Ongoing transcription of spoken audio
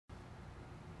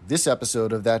This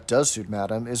episode of That Does Suit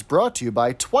Madam is brought to you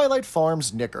by Twilight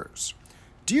Farms Knickers.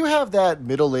 Do you have that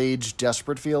middle-aged,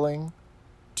 desperate feeling?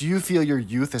 Do you feel your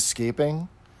youth escaping?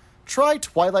 Try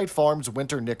Twilight Farms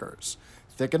Winter Knickers,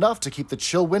 thick enough to keep the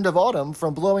chill wind of autumn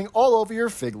from blowing all over your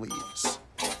fig leaves.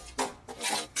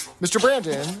 Mr.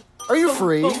 Brandon, are you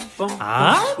free?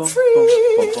 I'm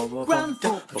free. Grand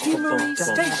folk, perfumery,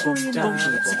 stationery and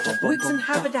motions, wigs and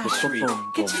haberdashery,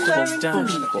 kitchenware and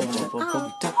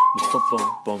furniture.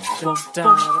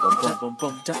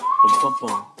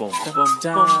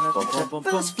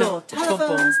 First floor,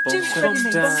 telephones, gyms,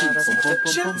 ready-made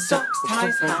suits, shirts, socks,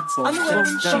 ties, hats, underwear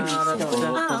and shoes.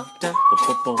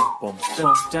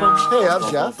 Hey,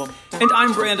 I'm Jeff. And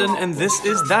I'm Brandon, and this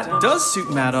is That Does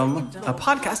Suit Madam, a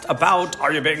podcast about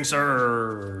Are You Being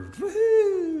Served?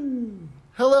 Woohoo!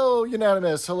 Hello,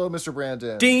 Unanimous. Hello, Mr.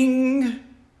 Brandon. Ding!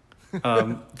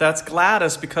 That's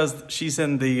Gladys because she's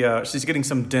in the she's getting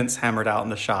some dents hammered out in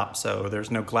the shop, so there's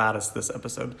no Gladys this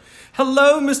episode.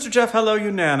 Hello, Mr. Jeff. Hello,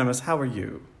 Unanimous. How are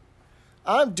you?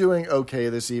 I'm doing okay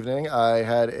this evening. I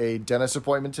had a dentist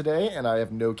appointment today, and I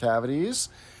have no cavities.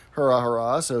 Hurrah,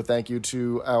 hurrah. So thank you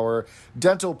to our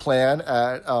dental plan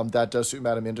at That Does Suit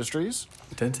Madam Industries.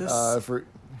 Dentists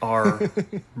are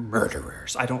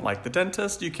murderers. I don't like the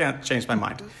dentist. You can't change my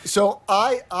mind. So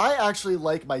I actually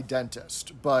like my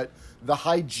dentist, but the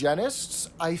hygienists,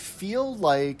 I feel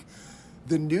like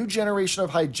the new generation of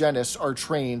hygienists are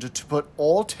trained to put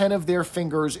all 10 of their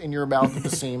fingers in your mouth at the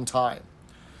same time.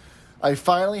 I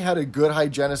finally had a good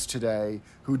hygienist today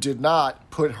who did not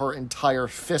put her entire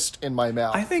fist in my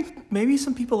mouth. I think maybe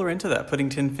some people are into that, putting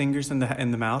 10 fingers in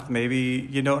the mouth. Maybe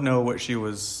you don't know what she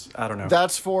was, I don't know.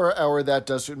 That's for our That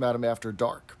Does Suit Madam After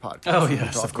Dark podcast. Oh,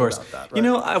 yes, of course. That, right? You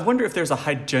know, I wonder if there's a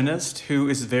hygienist who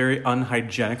is very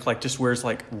unhygienic, like just wears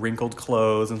like wrinkled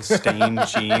clothes and stained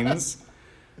jeans.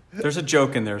 There's a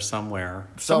joke in there somewhere.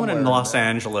 Someone in Los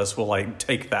Angeles will like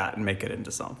take that and make it into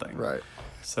something. Right.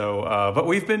 So, but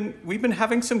we've been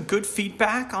having some good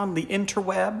feedback on the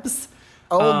interwebs.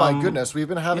 Oh my goodness, we've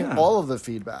been having all of the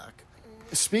feedback.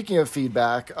 Speaking of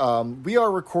feedback, we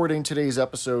are recording today's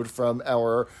episode from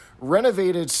our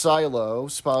renovated silo,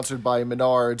 sponsored by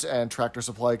Menards and Tractor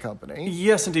Supply Company.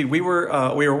 Yes, indeed. We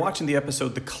were watching the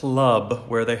episode The Club,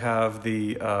 where they have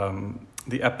the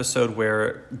episode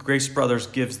where Grace Brothers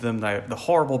gives them the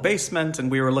horrible basement,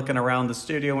 and we were looking around the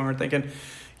studio and we were thinking,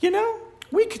 you know,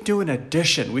 we could do an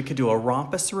addition. We could do a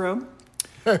rompus room.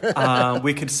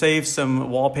 We could save some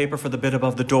wallpaper for the bit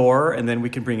above the door, and then we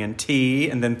could bring in tea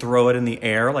and then throw it in the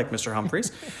air like Mr.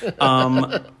 Humphries.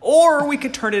 Or we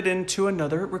could turn it into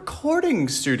another recording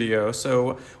studio.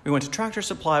 So we went to Tractor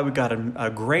Supply. We got a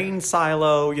grain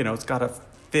silo. You know, it's got to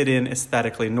fit in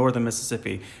aesthetically. Northern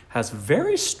Mississippi has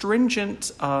very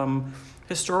stringent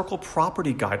historical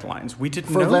property guidelines. We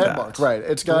didn't know landmarks, that. Right.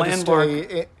 It's got to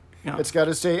stay... It's got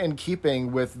to stay in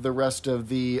keeping with the rest of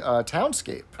the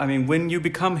townscape. I mean, when you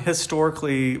become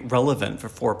historically relevant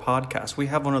for podcasts, we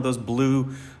have one of those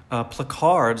blue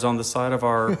placards on the side of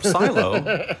our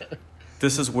silo.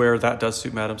 This is where That Does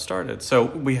Suit Madam started. So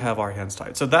we have our hands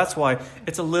tied. So that's why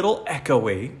it's a little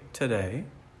echoey today.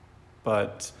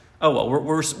 But, oh well,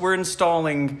 we're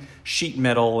installing sheet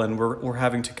metal, and we're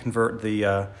having to convert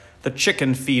the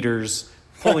chicken feeders,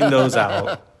 pulling those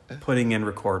out. Putting in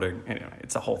recording. Anyway,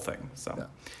 it's a whole thing. So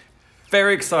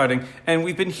Very exciting. And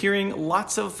we've been hearing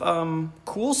lots of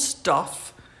cool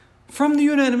stuff from the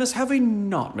Unanimous, have we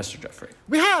not, Mr. Jeffrey?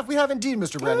 We have indeed,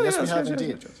 Mr. Brandon. Yes, we have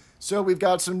indeed. Yes. So we've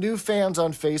got some new fans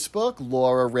on Facebook.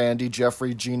 Laura, Randy,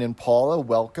 Jeffrey, Jean, and Paula,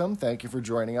 welcome. Thank you for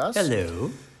joining us.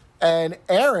 Hello. And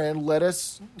Aaron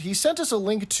he sent us a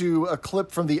link to a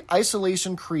clip from the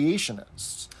Isolation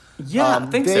Creationists. Yeah,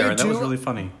 thanks, Aaron. That was really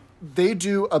funny. They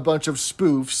do a bunch of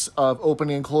spoofs of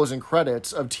opening and closing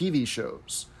credits of TV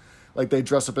shows. Like, they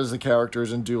dress up as the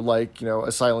characters and do, like, you know,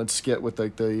 a silent skit with,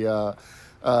 like, the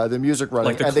music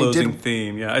running. Like the closing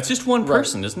theme, yeah. It's just one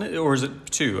person, isn't it? Or is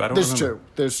it two? I don't remember.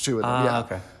 There's two of them, yeah.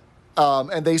 Okay.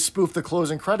 And they spoof the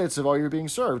closing credits of All You're Being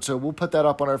Served. So we'll put that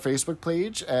up on our Facebook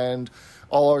page and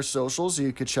all our socials, so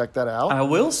you could check that out. I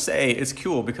will say it's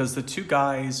cool because the two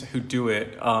guys who do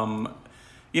it,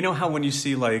 you know how when you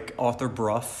see, like, Arthur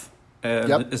Bruff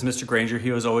as Mr. Granger, he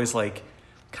was always, like,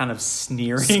 kind of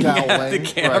sneering at the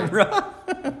camera.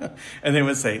 Right. And they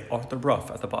would say Arthur Bruff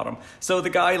at the bottom. So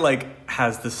the guy, like,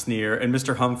 has the sneer, and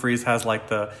Mr. Humphries has, like,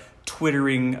 the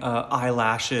twittering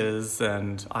eyelashes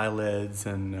and eyelids,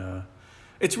 and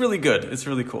it's really good. It's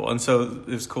really cool. And so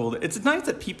it's cool. It's nice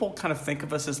that people kind of think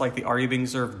of us as, like, the Are You Being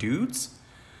Served dudes.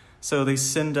 So they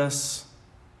send us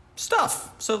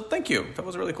stuff. So thank you. That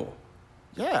was really cool.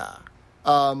 Yeah.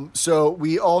 So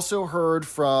we also heard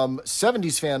from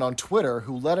 70s Fan on Twitter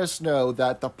who let us know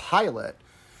that the pilot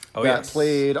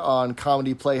played on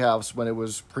Comedy Playhouse when it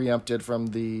was preempted from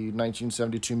the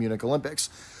 1972 Munich Olympics.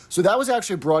 So that was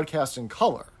actually broadcast in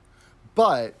color.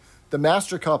 But the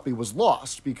master copy was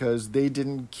lost because they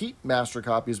didn't keep master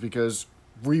copies because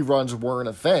reruns weren't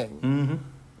a thing.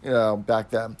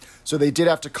 Back then. So they did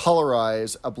have to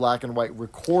colorize a black and white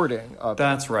recording of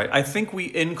That's right. I think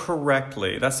we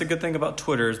incorrectly, that's the good thing about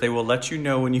Twitter, is they will let you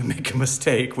know when you make a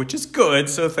mistake, which is good,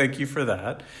 so thank you for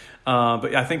that.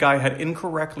 But I think I had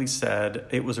incorrectly said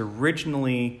it was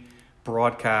originally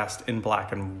broadcast in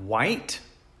black and white,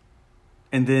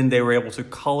 and then they were able to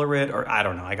color it, or I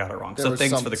don't know, I got it wrong. So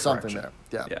thanks for the correction. Something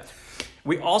there, yeah.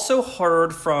 We also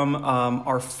heard from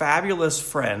our fabulous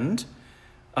friend.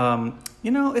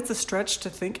 It's a stretch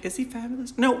to think, is he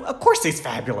fabulous? No, of course he's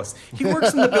fabulous. He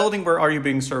works in the building where Are You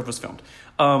Being Served was filmed.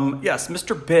 Yes,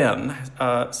 Mr. Ben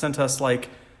sent us like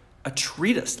a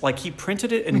treatise. Like he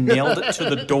printed it and nailed it to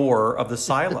the door of the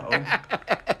silo.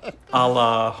 A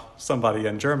la somebody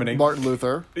in Germany. Martin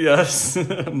Luther. Yes,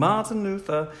 Martin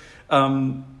Luther.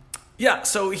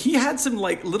 So he had some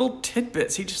like little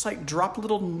tidbits. He just like dropped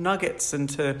little nuggets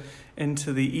into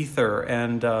the ether.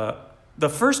 And the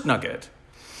first nugget...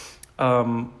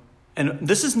 and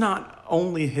this is not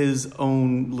only his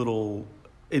own little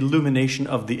illumination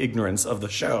of the ignorance of the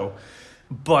show,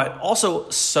 but also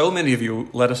so many of you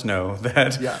let us know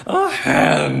that a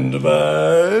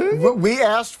handbag. We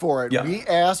asked for it. Yeah. We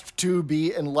asked to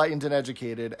be enlightened and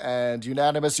educated, and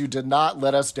unanimous, you did not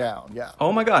let us down. Yeah.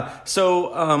 Oh my God.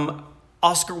 So,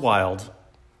 Oscar Wilde.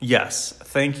 Yes.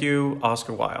 Thank you,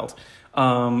 Oscar Wilde.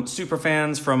 Super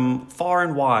fans from far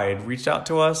and wide reached out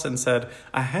to us and said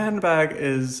a handbag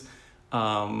is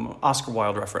Oscar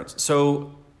Wilde reference.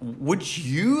 So would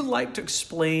you like to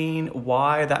explain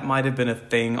why that might have been a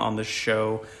thing on the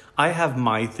show? I have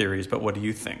my theories, but what do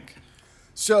you think?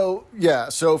 So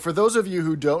for those of you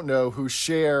who don't know, who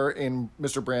share in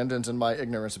Mr. Brandon's and my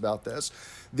ignorance about this,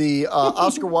 the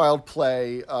Oscar Wilde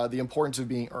play, The Importance of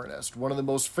Being Earnest, one of the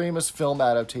most famous film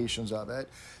adaptations of it,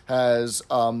 has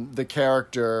the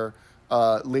character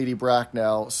Lady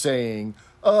Bracknell saying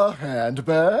a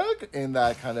handbag in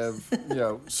that kind of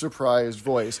surprised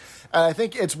voice. And I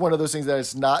think it's one of those things that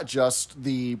it's not just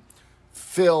the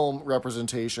film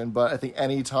representation, but I think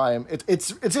anytime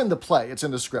it's in the play, it's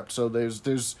in the script. So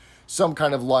there's some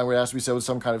kind of line where it has to be said with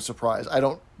some kind of surprise. I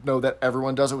don't know that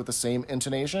everyone does it with the same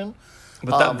intonation.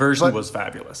 But that version was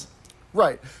fabulous.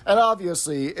 Right. And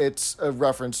obviously it's a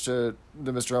reference to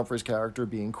the Mr. Humphries character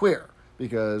being queer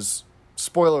because,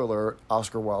 spoiler alert,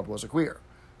 Oscar Wilde was a queer.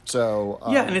 So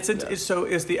and so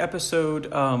is the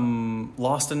episode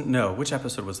Lost in... No, which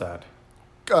episode was that?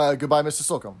 Goodbye, Mrs.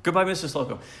 Slocum. Goodbye, Mrs.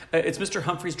 Slocum. It's Mr.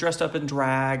 Humphries dressed up in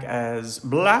drag as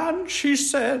Blanche, she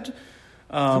said.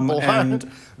 And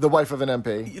the wife of an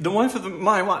MP. The wife of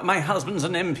my husband's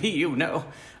an MP, you know.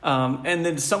 And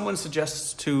then someone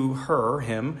suggests to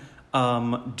him,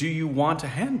 do you want a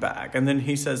handbag? And then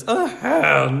he says, a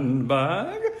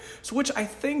handbag? So which I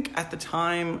think at the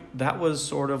time, that was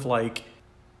sort of like,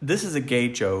 this is a gay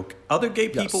joke. Other gay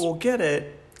people will get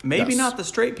it. Maybe not the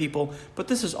straight people, but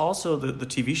this is also the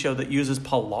TV show that uses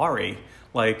Polari.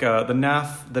 Like the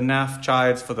NAF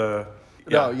chides for the...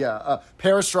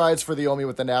 Parastrides for the Omi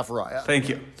with the Nafaraya. Thank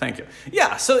you.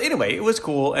 Yeah, so anyway, it was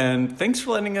cool, and thanks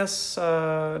for letting us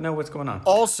know what's going on.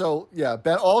 Also,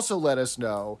 Ben also let us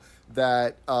know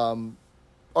that Are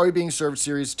You Being Served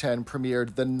Series 10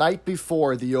 premiered the night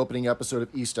before the opening episode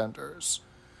of EastEnders.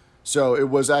 So it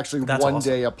was actually one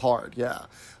day apart,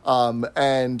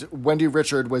 and Wendy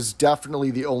Richard was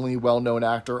definitely the only well-known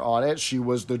actor on it. She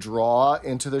was the draw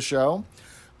into the show.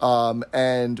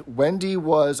 And Wendy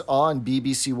was on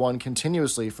BBC One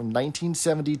continuously from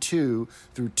 1972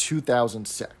 through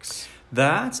 2006.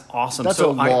 That's awesome. That's a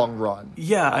long run.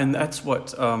 Yeah, and that's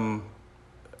what...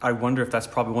 I wonder if that's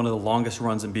probably one of the longest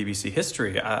runs in BBC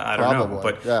history. I don't know.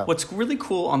 But what's really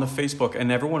cool on the Facebook,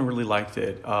 and everyone really liked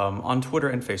it, on Twitter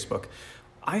and Facebook,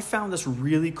 I found this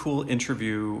really cool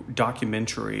interview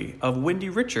documentary of Wendy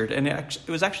Richard, and it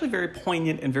was actually very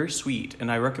poignant and very sweet,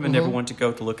 and I recommend everyone to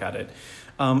go to look at it.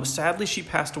 Sadly, she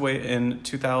passed away in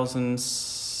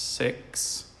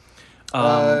 2006.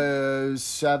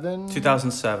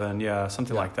 2007,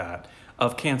 something like that,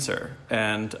 of cancer.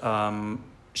 And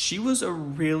she was a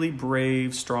really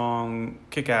brave, strong,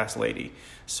 kick-ass lady.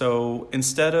 So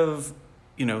instead of,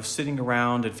 sitting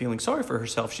around and feeling sorry for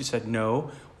herself, she said,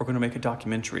 no, we're going to make a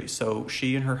documentary. So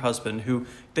she and her husband, who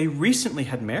they recently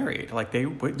had married, like they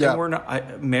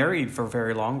weren't married for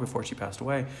very long before she passed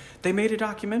away, they made a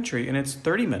documentary, and it's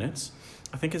 30 minutes.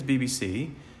 I think it's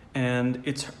BBC. and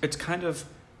it's kind of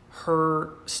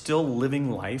her still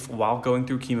living life while going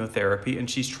through chemotherapy, and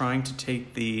she's trying to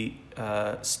take the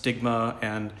stigma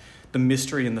and the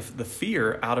mystery and the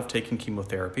fear out of taking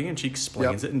chemotherapy, and she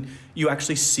explains it, and you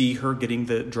actually see her getting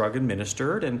the drug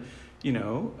administered, and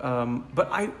but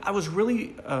I was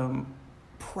really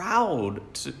proud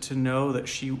to know that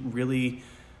she really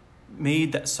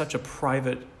made that such a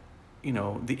private,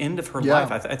 the end of her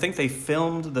life. I think they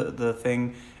filmed the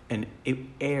thing, and it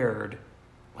aired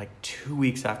like 2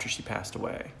 weeks after she passed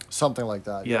away. Something like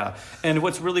that. Yeah. And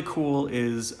what's really cool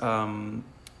is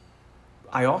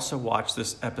I also watched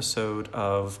this episode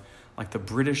of like the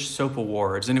British Soap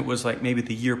Awards, and it was like maybe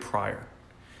the year prior.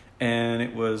 And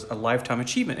it was a Lifetime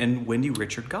Achievement, and Wendy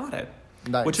Richard got it.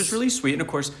 Nice. Which is really sweet. And of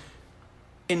course,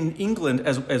 in England,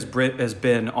 as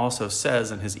Ben also says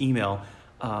in his email,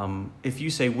 if you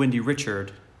say Wendy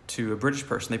Richard to a British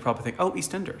person, they probably think, oh,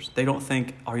 EastEnders. They don't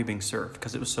think, are you being served?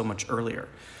 Because it was so much earlier.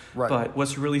 Right. But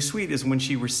what's really sweet is when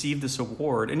she received this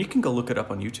award, and you can go look it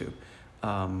up on YouTube,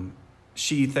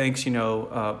 she thanks,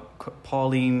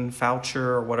 Pauline Foucher,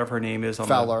 or whatever her name is.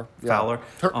 Fowler. Fowler.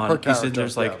 Her on character,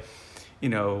 EastEnders, like,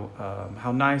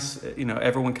 how nice,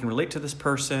 everyone can relate to this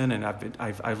person, and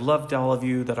I've loved all of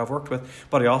you that I've worked with,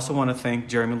 but I also want to thank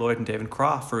Jeremy Lloyd and David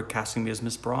Croft for casting me as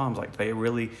Miss Brahms. Like, they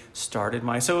really started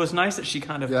so it was nice that she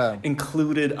kind of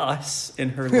included us in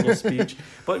her little speech.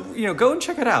 But, go and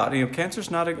check it out. Cancer's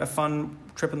not a fun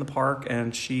trip in the park,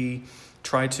 and she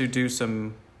tried to do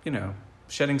some,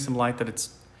 shedding some light that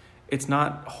it's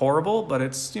not horrible, but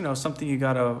it's, something you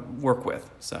got to work with.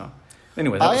 So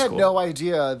anyway, that I was had cool. no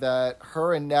idea that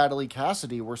her and Natalie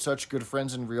Cassidy were such good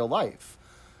friends in real life.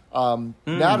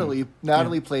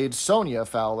 Natalie played Sonia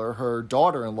Fowler, her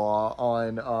daughter-in-law,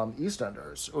 on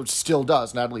EastEnders, or still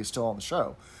does. Natalie's still on the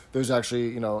show. There's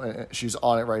actually, she's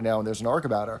on it right now, and there's an arc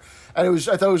about her. And I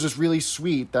thought it was just really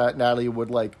sweet that Natalie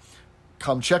would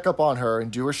come check up on her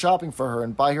and do her shopping for her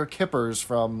and buy her kippers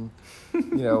from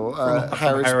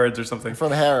Harrods or something.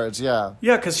 From Harrods, yeah.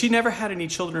 Yeah, because she never had any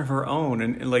children of her own.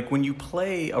 And like when you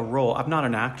play a role, I'm not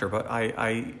an actor, but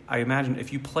I imagine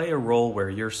if you play a role where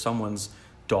you're someone's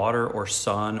daughter or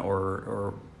son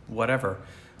or whatever,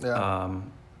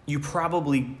 you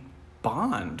probably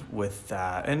bond with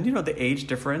that. And, the age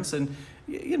difference, and,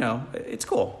 it's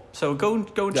cool. So go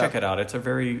and check it out. It's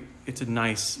a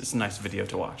nice video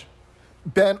to watch.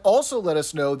 Ben also let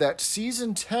us know that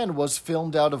season 10 was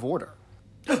filmed out of order.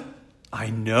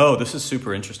 I know. This is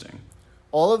super interesting.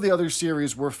 All of the other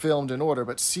series were filmed in order,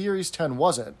 but series 10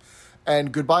 wasn't.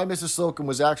 And Goodbye, Mrs. Slocum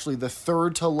was actually the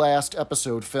third to last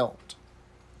episode filmed.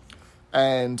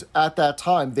 And at that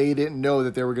time, they didn't know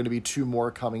that there were going to be 2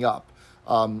 more coming up.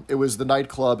 It was the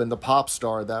nightclub and the pop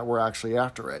star that were actually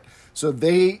after it. So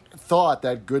they thought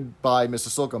that Goodbye, Mrs.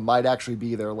 Slocum might actually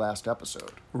be their last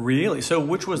episode. Really? So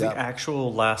which was the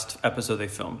actual last episode they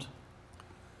filmed?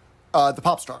 The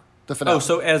pop star, the finale. Oh,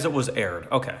 so as it was aired.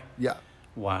 Okay. Yeah.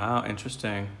 Wow,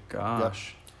 interesting. Gosh.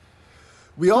 Yep.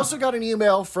 We also got an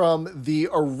email from the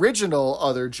original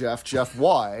other Jeff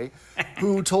Y,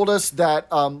 who told us that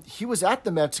he was at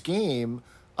the Mets game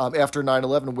after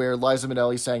 9/11 where Liza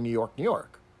Minnelli sang New York, New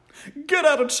York. Get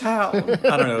out of town.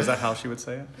 I don't know. Is that how she would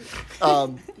say it?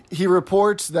 He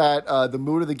reports that the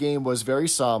mood of the game was very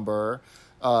somber,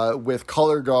 with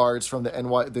color guards from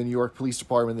the New York Police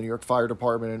Department, the New York Fire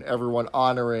Department, and everyone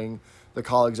honoring the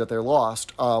colleagues that they're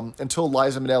lost, until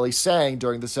Liza Minnelli sang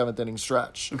during the 7th inning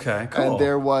stretch. Okay, cool. And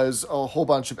there was a whole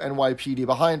bunch of NYPD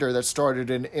behind her that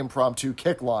started an impromptu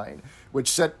kick line,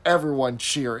 which set everyone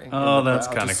cheering. Oh, that's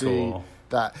kind of cool.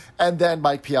 That. And then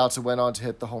Mike Piazza went on to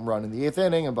hit the home run in the 8th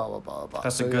inning and blah, blah, blah, blah.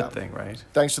 That's a good thing, right?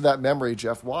 Thanks for that memory,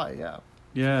 Jeff Y. Yeah.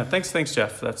 Yeah, thanks,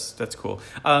 Jeff. That's cool.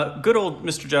 Good old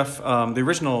Mr. Jeff, the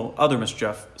original other Mr.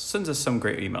 Jeff, sends us some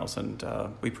great emails, and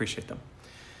we appreciate them.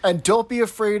 And don't be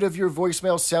afraid of your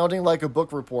voicemail sounding like a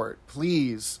book report.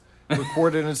 Please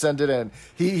record it and send it in.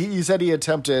 He said he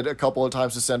attempted a couple of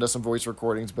times to send us some voice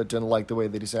recordings, but didn't like the way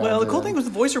that he sounded. Well, the cool thing with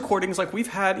the voice recordings, like we've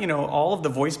had, all of the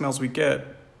voicemails we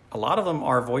get, a lot of them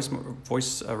are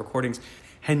voice recordings.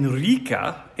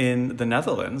 Henrika in the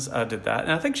Netherlands did that,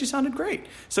 and I think she sounded great.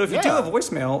 So if you do a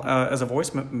voicemail as a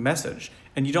voice message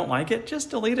and you don't like it,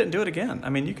 just delete it and do it again. I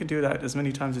mean, you can do that as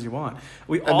many times as you want.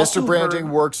 And Mr.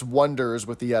 Branding works wonders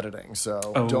with the editing, so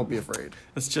don't be afraid.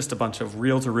 It's just a bunch of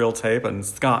reel-to-reel tape and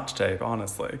Scotch tape,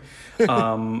 honestly.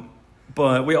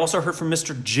 But we also heard from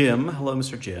Mr. Jim. Hello,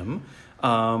 Mr. Jim.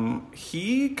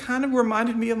 He kind of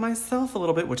reminded me of myself a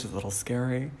little bit, which is a little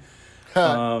scary.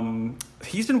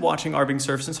 He's been watching Are Being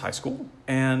Served since high school,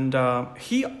 and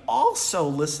he also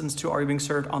listens to Are Being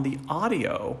Served on the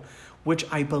audio which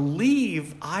I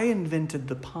believe I invented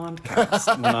the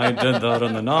podcast when I did that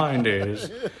in the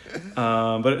 90s.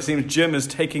 But it seems Jim is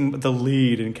taking the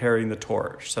lead and carrying the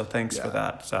torch. So thanks for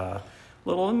that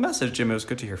little message, Jim. It was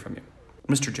good to hear from you.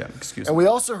 Mr. Jim, excuse me. And we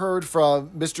also heard from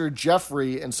Mr.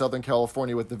 Jeffrey in Southern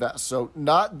California with the vest. So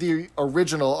not the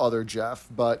original other Jeff,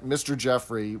 but Mr.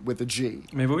 Jeffrey with a G.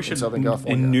 Maybe we should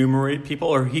enumerate people,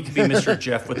 or he could be Mr.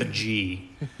 Jeff with a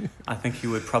G. I think he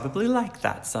would probably like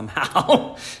that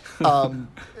somehow.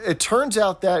 It turns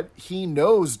out that he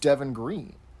knows Devin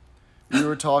Green. We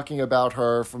were talking about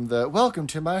her from the Welcome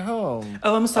to My Home.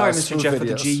 Oh, I'm sorry, Mr. Jeff with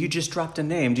a G. You just dropped a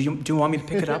name. Do you want me to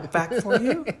pick it up back for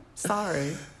you?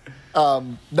 Sorry.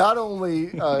 Not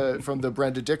only from the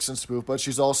Brenda Dixon spoof, but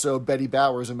she's also Betty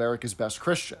Bowers, America's Best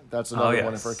Christian. That's another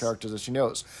one of her characters that she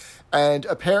knows. And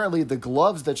apparently the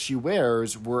gloves that she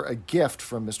wears were a gift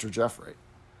from Mr. Jeffrey.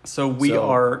 So we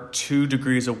are 2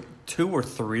 or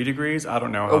 3 degrees, I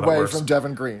don't know how that away works. from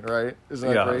Devin Green, right?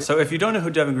 Isn't that great? So if you don't know who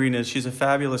Devin Green is, she's a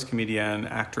fabulous comedian,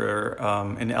 actor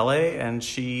in LA, and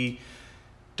she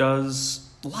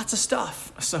does lots of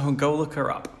stuff. So go look her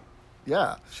up.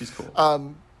 Yeah. She's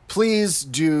cool. Please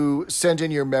do send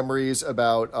in your memories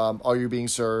about Are You Being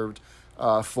Served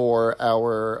for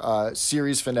our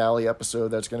series finale episode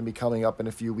that's going to be coming up in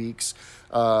a few weeks.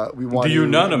 The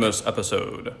unanimous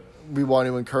episode. We want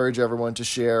to encourage everyone to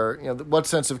share, what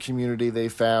sense of community they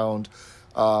found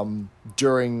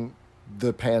during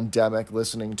the pandemic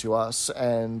listening to us,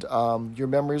 and your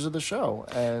memories of the show.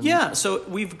 And so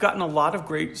we've gotten a lot of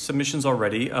great submissions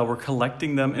already. We're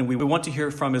collecting them, and we want to hear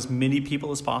from as many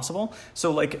people as possible.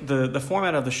 So like the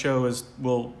format of the show is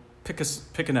we'll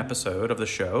pick an episode of the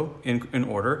show in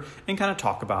order and kind of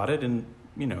talk about it and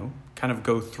kind of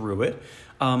go through it.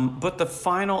 But the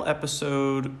final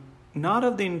episode, not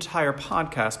of the entire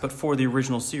podcast, but for the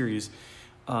original series,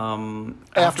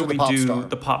 after we do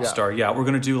the pop star, we're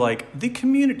going to do like the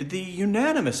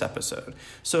unanimous episode.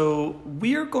 So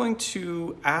we are going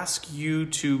to ask you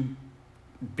to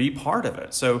be part of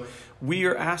it. So we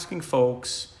are asking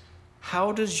folks,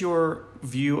 how does your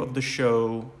view of the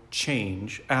show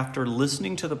change after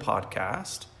listening to the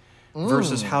podcast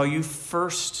versus how you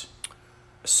first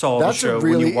saw the show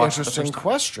when you watched the first time? That's a really interesting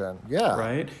question. Yeah.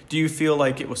 Right? Do you feel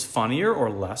like it was funnier or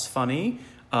less funny?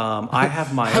 I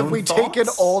have my own Have we thoughts. taken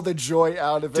all the joy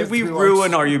out of it? Did we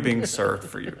ruin Are You Being Served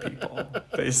for you people,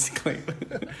 basically?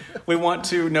 We want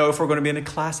to know if we're going to be in a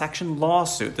class action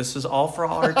lawsuit. This is all for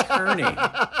our attorney,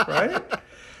 right?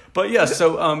 But yeah,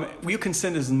 so you can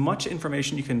send as much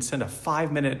information. You can send a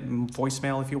 5-minute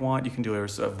voicemail if you want. You can do a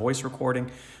voice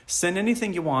recording. Send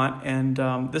anything you want, and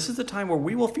this is the time where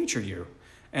we will feature you.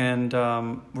 And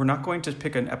we're not going to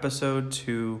pick an episode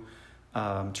to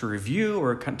review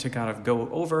or to kind of go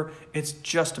over. It's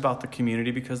just about the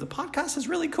community, because the podcast is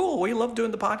really cool. We love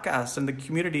doing the podcast, and the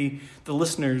community, the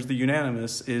listeners, the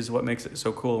unanimous is what makes it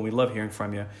so cool, and we love hearing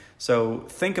from you. So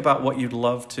think about what you'd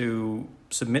love to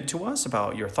submit to us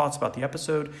about your thoughts about the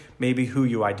episode, maybe who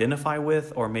you identify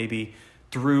with, or maybe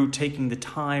through taking the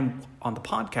time on the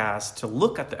podcast to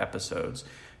look at the episodes,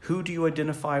 who do you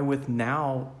identify with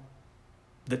now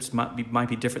that might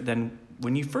be different than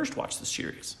when you first watched the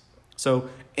series? So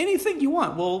anything you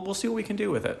want, we'll see what we can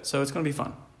do with it. So it's going to be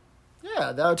fun.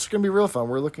 Yeah, that's going to be real fun.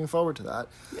 We're looking forward to that.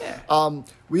 Yeah.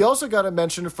 We also got a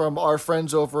mention from our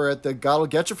friends over at the God'll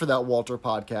Get You for That Walter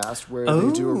podcast, where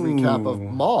they do a recap of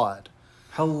Maude.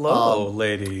 Hello,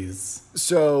 ladies.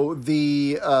 So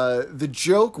the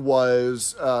joke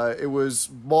was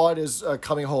Maude is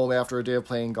coming home after a day of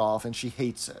playing golf, and she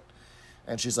hates it,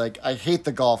 and she's like, I hate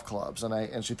the golf clubs,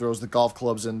 and she throws the golf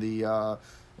clubs in the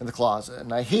closet,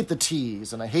 and I hate the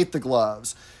tees, and I hate the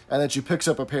gloves, and then she picks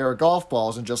up a pair of golf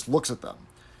balls and just looks at them,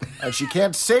 and she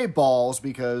can't say balls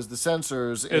because the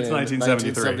censors in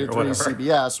 1973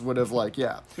 CBS would have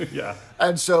yeah.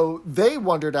 And so they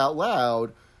wondered out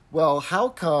loud, well, how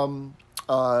come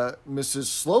Mrs.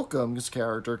 Slocum's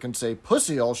character can say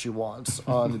pussy all she wants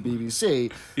on the BBC?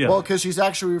 Yeah. Well, because she's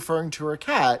actually referring to her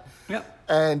cat. Yeah.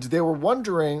 And they were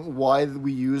wondering why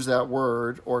we use that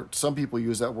word, or some people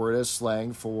use that word as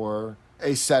slang for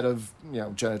a set of,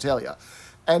 genitalia.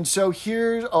 And so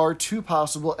here are 2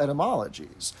 possible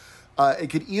etymologies. It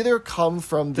could either come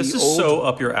from This is so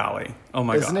up your alley. Oh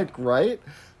my God. Isn't it right?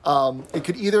 It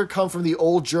could either come from the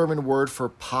old German word for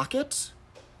pocket,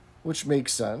 which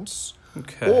makes sense.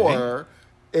 Okay. Or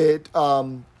it,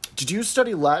 did you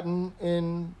study Latin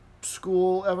in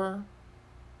school ever?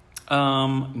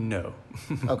 No.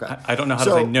 Okay. I don't know how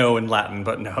to say no in Latin,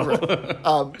 but no.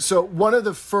 Right. So one of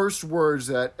the first words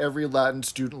that every Latin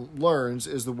student learns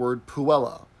is the word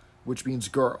puella, which means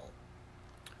girl.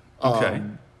 Okay.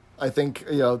 I think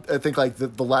like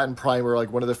the Latin primer,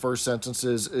 like one of the first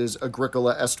sentences is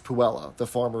Agricola est puella, the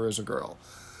farmer is a girl.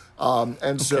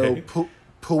 So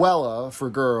puella for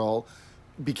girl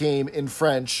became in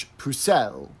French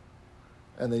pucelle.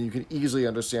 And then you can easily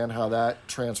understand how that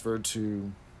transferred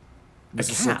to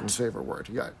Mrs. Silken's favorite word.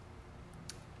 Yeah.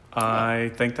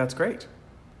 I think that's great.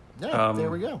 Yeah, there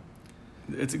we go.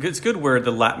 It's good where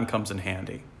the Latin comes in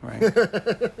handy, right?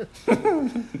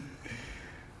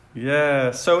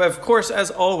 Yeah. So, of course, as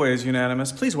always,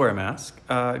 unanimous, please wear a mask.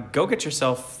 Go get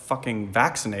yourself fucking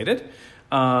vaccinated.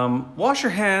 Wash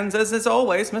your hands, as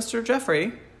always, Mr.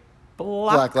 Jeffrey.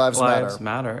 Black Lives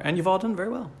Matter. And you've all done very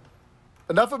well.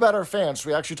 Enough about our fans. Should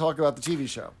we actually talk about the TV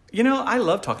show? I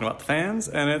love talking about the fans,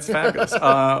 and it's fabulous.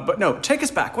 But no, take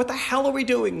us back. What the hell are we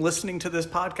doing listening to this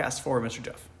podcast for, Mr.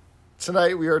 Jeff?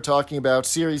 Tonight we are talking about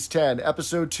Series 10,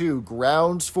 Episode 2,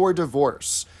 Grounds for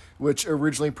Divorce, which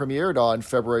originally premiered on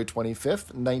February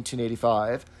 25th,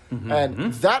 1985.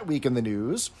 And that week in the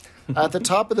news, at the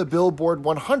top of the Billboard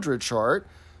 100 chart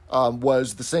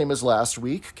was the same as last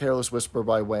week, Careless Whisper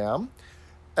by Wham.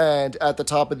 And at the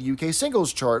top of the UK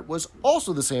singles chart was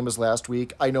also the same as last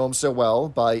week, I Know Him So Well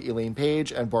by Elaine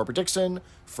Paige and Barbara Dickson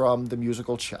from the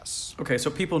musical Chess. Okay,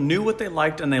 so people knew what they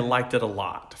liked, and they liked it a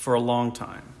lot for a long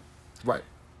time. Right.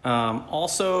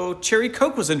 Also, Cherry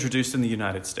Coke was introduced in the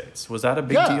United States. Was that a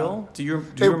big deal? Do you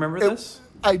remember this?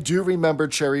 I do remember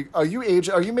Cherry. Are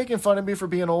you making fun of me for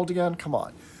being old again? Come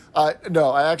on.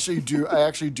 No, I actually do. I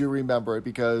actually do remember it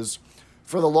because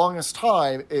for the longest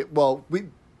time,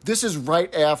 this is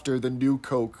right after the New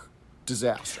Coke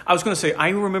disaster. I was going to say, I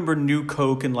remember New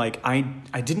Coke, and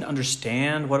I didn't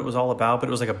understand what it was all about, but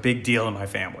it was like a big deal in my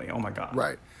family. Oh my God.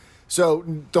 Right. So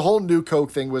the whole New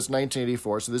Coke thing was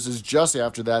 1984. So this is just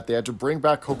after that. They had to bring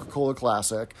back Coca-Cola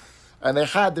Classic, and they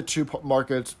had the two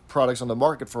products on the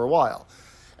market for a while.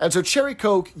 And so Cherry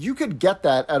Coke, you could get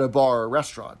that at a bar or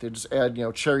restaurant. They just add,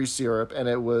 cherry syrup, and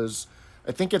it was,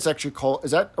 I think it's actually called,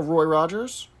 is that a Roy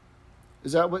Rogers?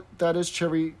 Is that what that is?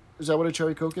 Is that what a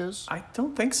Cherry Coke is? I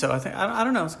don't think so. I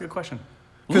don't know. It's a good question.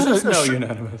 Let us know,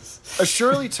 unanimous. A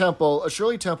Shirley Temple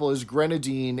is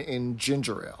grenadine in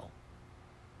ginger ale.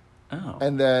 Oh.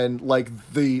 And then,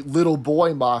 the little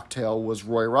boy mocktail was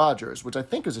Roy Rogers, which I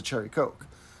think is a Cherry Coke.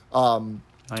 So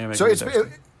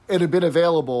it had been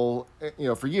available,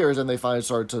 for years, and they finally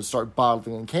started to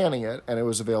bottling and canning it, and it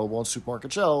was available on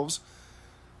supermarket shelves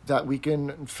that week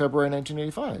in February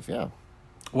 1985. Yeah.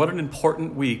 What an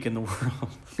important week in the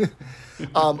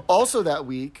world. Also that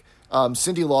week,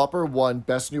 Cyndi Lauper won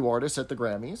Best New Artist at the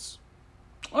Grammys.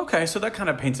 Okay, so that kind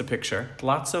of paints a picture.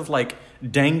 Lots of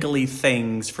dangly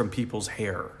things from people's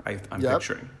hair. I'm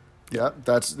picturing. Yeah,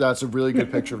 that's a really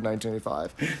good picture of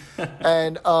 1985.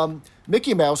 And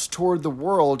Mickey Mouse toured the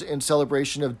world in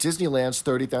celebration of Disneyland's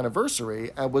 30th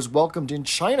anniversary and was welcomed in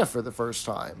China for the first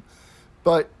time.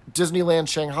 But Disneyland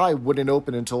Shanghai wouldn't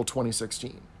open until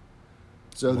 2016.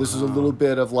 So this is a little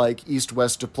bit of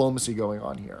East-West diplomacy going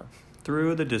on here.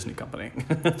 Through the Disney company.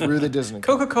 Through the Disney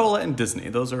company. Coca-Cola and Disney.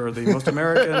 Those are the most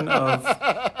American of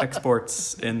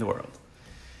exports in the world.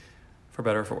 For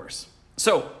better or for worse.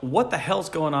 So, what the hell's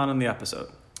going on in the episode?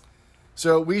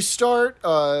 So we start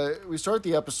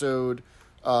the episode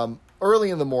early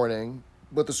in the morning,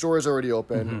 but the store is already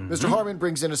open. Mr. Harmon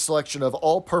brings in a selection of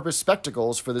all-purpose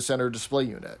spectacles for the center display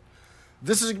unit.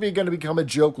 This is going to become a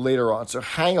joke later on, so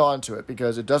hang on to it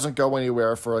because it doesn't go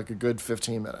anywhere for a good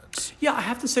 15 minutes. Yeah, I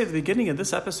have to say the beginning of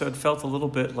this episode felt a little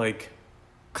bit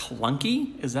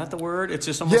clunky. Is that the word? It's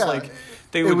just almost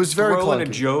they would throw in a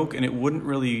joke and it wouldn't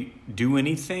really do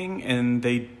anything, and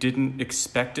they didn't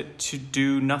expect it to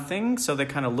do nothing, so they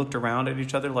kind of looked around at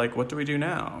each other what do we do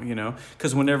now?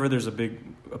 Because whenever there's a big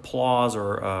applause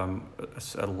or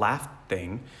a laugh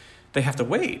thing, they have to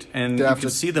wait, and you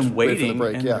could see them waiting,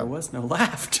 there was no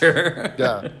laughter.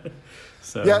 Yeah.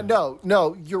 So. Yeah,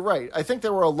 no, you're right. I think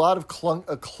there were a lot of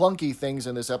clunky things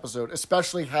in this episode,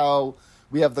 especially how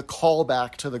we have the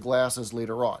callback to the glasses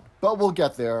later on. But we'll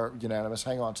get there, unanimous.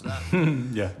 Hang on to that.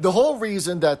 Yeah. The whole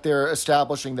reason that they're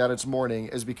establishing that it's morning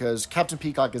is because Captain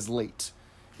Peacock is late.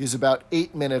 He's about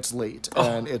 8 minutes late,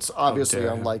 and it's obviously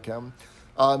unlike him.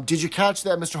 Did you catch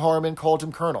that Mr. Harmon called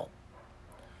him Colonel?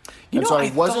 I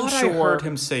thought I heard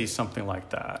him say something like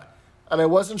that. And I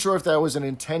wasn't sure if that was an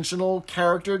intentional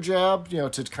character jab,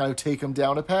 to kind of take him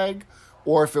down a peg,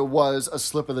 or if it was a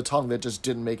slip of the tongue that just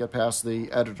didn't make it past the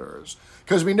editors.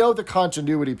 Because we know the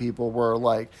continuity people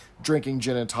were, drinking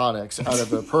gin and tonics out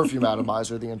of a perfume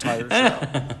atomizer the entire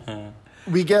show.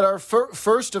 We get our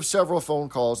first of several phone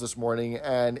calls this morning,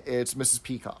 and it's Mrs.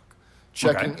 Peacock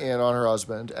checking in on her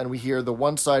husband, and we hear the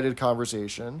one-sided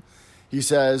conversation. He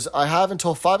says, I have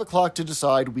until 5 o'clock to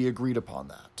decide. We agreed upon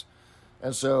that.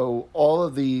 And so all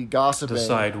of the gossiping...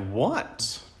 Decide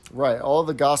what? Right. All of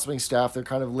the gossiping staff, they're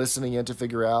kind of listening in to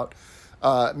figure out.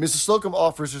 Mrs. Slocum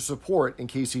offers her support in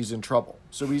case he's in trouble.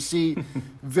 So we see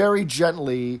very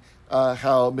gently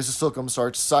how Mrs. Slocum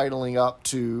starts sidling up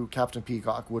to Captain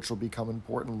Peacock, which will become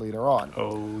important later on.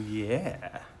 Oh,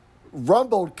 yeah.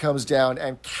 Rumbold comes down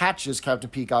and catches Captain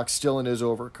Peacock still in his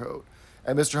overcoat.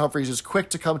 And Mr. Humphries is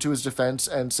quick to come to his defense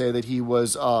and say that he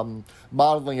was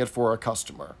modeling it for a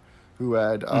customer who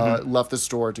had left the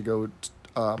store to go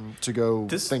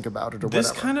think about it or this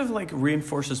whatever. Kind of like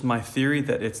reinforces my theory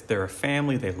that they're a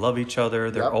family, they love each other,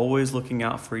 they're always looking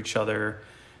out for each other.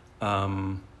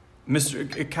 Captain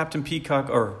Peacock,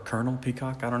 or Colonel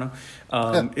Peacock, I don't know,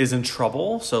 is in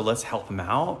trouble, so let's help him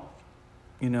out,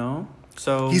 you know?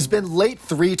 So he's been late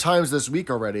 3 times this week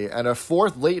already, and a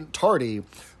 4th late tardy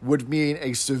would mean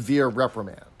a severe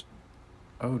reprimand.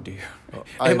 Oh, dear.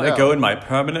 I It might go in my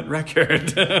permanent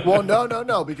record. Well,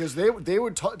 no, because they would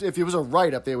if it was a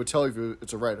write-up, they would tell you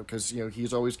it's a write-up, because, you know,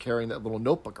 he's always carrying that little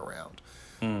notebook around.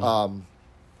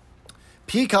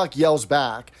 Peacock yells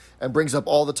back and brings up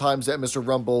all the times that Mr.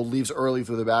 Rumbold leaves early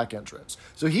through the back entrance.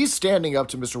 So he's standing up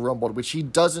to Mr. Rumbold, which he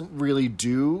doesn't really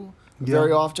do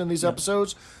very often in these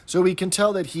episodes. So we can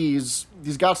tell that he's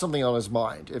got something on his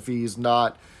mind if he's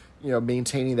not, you know,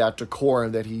 maintaining that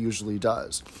decorum that he usually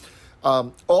does.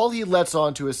 All he lets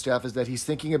on to his staff is that he's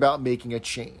thinking about making a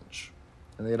change.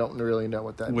 And they don't really know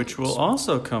what that means. Which will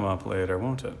also come up later,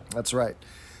 won't it? That's right.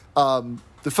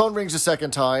 The phone rings a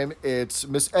second time. It's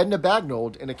Miss Edna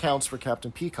Bagnold in accounts for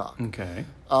Captain Peacock. Okay.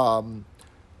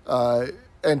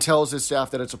 And tells his staff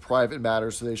that it's a private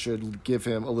matter, so they should give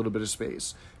him a little bit of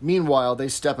space. Meanwhile, they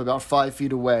step about 5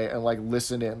 feet away and, like,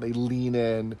 listen in. They lean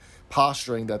in,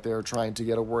 posturing that they're trying to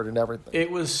get a word and everything. It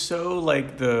was so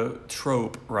like the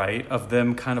trope, right, of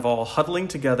them kind of all huddling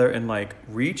together and, like,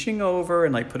 reaching over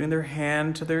and, like, putting their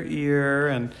hand to their ear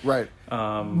and... Right.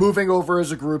 Moving over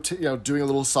as a group, to, you know, doing a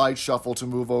little side shuffle to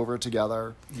move over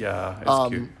together. Yeah, it's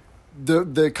cute.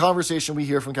 The conversation we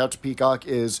hear from Captain Peacock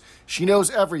is, she knows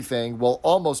everything, well,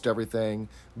 almost everything.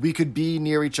 We could be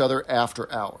near each other after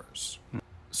hours.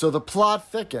 So the plot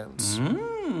thickens.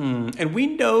 And we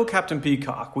know Captain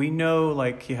Peacock. We know,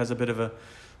 like, he has a bit of a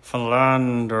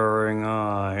philandering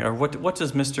eye. Or what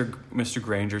does Mr.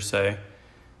 Granger say?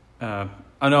 I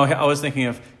know, I was thinking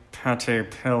of Patty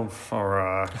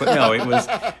Pilferer. But no,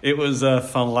 it was a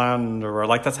philanderer.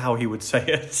 Like, that's how he would say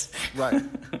it. Right.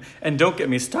 And don't get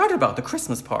me started about the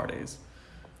Christmas parties.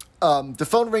 The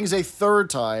phone rings a 3rd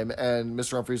time, and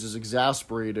Mr. Humphries is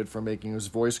exasperated for making his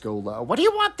voice go low. What do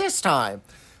you want this time?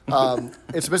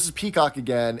 It's Mrs. Peacock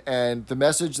again, and the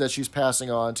message that she's passing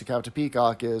on to Captain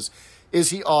Peacock is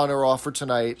he on or off for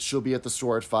tonight? She'll be at the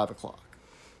store at 5 o'clock.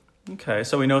 Okay,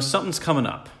 so we know something's coming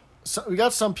up. So we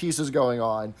got some pieces going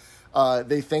on.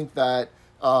 They think that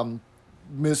Captain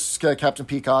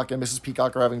Peacock and Mrs.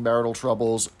 Peacock are having marital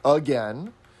troubles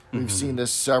again. We've seen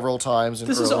this several times in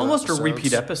This is almost episodes. a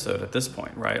repeat episode at this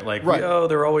point, right? Like, right.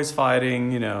 They're always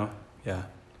fighting, you know. Yeah.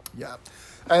 Yeah.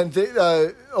 And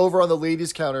over on the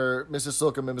ladies' counter, Mrs.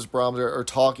 Slocum and Ms. Brahms are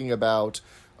talking about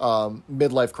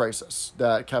midlife crisis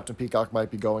that Captain Peacock might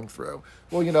be going through.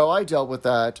 Well, you know, I dealt with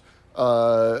that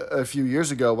a few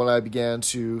years ago when I began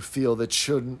to feel the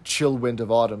chill wind of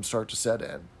autumn start to set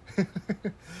in.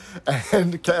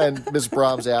 and Ms.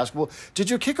 Brahms asked, well, did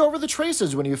you kick over the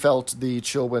traces when you felt the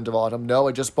chill wind of autumn? No,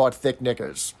 I just bought thick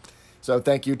knickers. So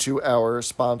thank you to our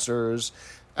sponsors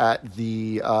at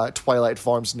the Twilight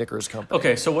Farms Knickers Company.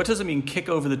 Okay, so what does it mean, kick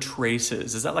over the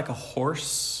traces? Is that like a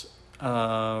horse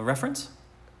reference?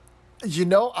 You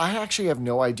know, I actually have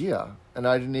no idea, and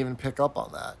I didn't even pick up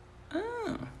on that.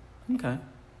 Oh, okay.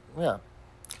 Yeah.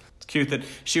 It's cute that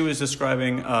she was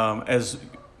describing as,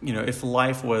 you know, if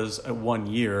life was a 1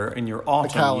 year and your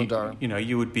autumn, calendar.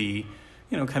 You would be,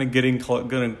 you know, kind of getting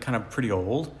kind of pretty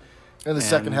old. In the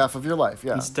second half of your life,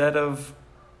 yeah. Instead of,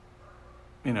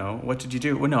 you know, what did you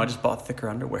do? Well, no, I just bought thicker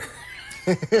underwear.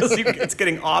 It's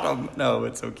getting autumn. No,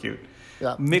 it's so cute.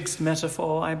 Yeah. Mixed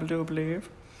metaphor, I do believe.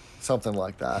 Something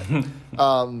like that.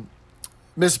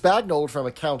 Miss Bagnold from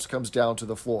accounts comes down to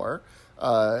the floor.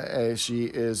 She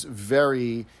is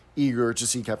very eager to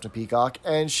see Captain Peacock,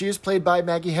 and she is played by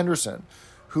Maggie Henderson,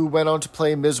 who went on to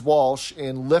play Ms. Walsh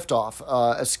in Liftoff,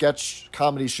 a sketch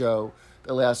comedy show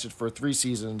that lasted for 3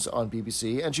 seasons on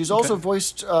BBC, and she's also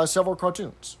voiced several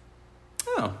cartoons.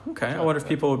 Oh, okay. I wonder if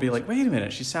people would be like, wait a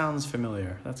minute, she sounds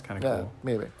familiar. That's kind of cool.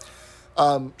 Maybe.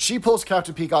 She pulls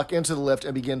Captain Peacock into the lift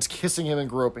and begins kissing him and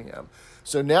groping him.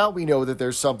 So now we know that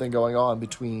there's something going on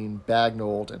between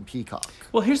Bagnold and Peacock.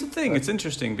 Well, here's the thing. It's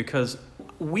interesting because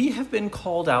we have been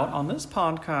called out on this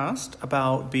podcast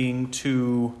about being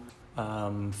too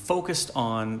focused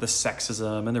on the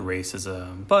sexism and the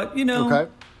racism. But, Okay.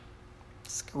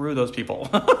 screw those people.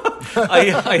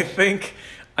 I think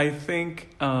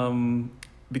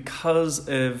because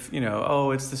of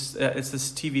it's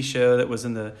this TV show that was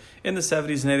in the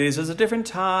 70s and 80s. It was a different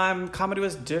time. Comedy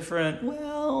was different.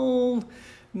 Well,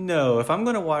 no. If I'm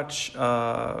going to watch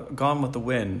Gone with the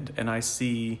Wind and I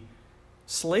see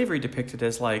slavery depicted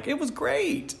as like it was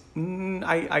great,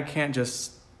 I can't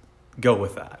just go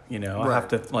with that. I have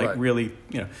to really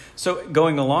So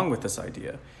going along with this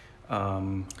idea.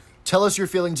 Tell us your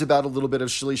feelings about a little bit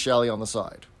of shilly-shally on the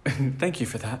side. Thank you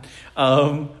for that.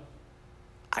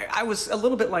 I was a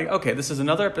little bit like, okay, this is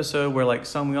another episode where like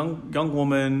some young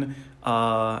woman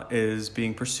is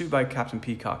being pursued by Captain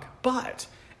Peacock. But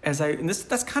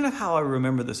that's kind of how I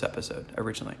remember this episode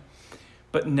originally.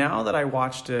 But now that I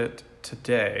watched it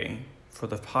today for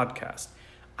the podcast,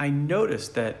 I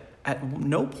noticed that at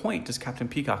no point does Captain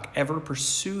Peacock ever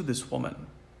pursue this woman.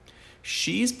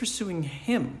 She's pursuing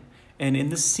him. And in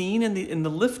the scene in the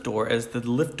lift door, as the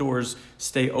lift doors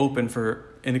stay open for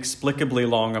inexplicably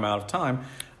long amount of time,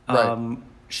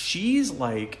 she's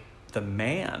like the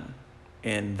man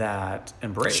in that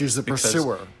embrace. She's the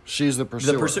pursuer. She's the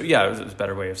pursuer. Yeah, it's a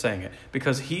better way of saying it.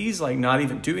 Because he's like not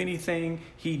even doing anything.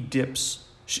 She dips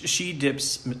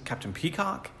Captain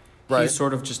Peacock. Right. He's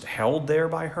sort of just held there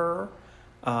by her.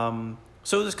 So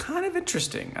it's kind of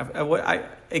interesting.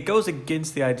 It goes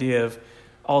against the idea of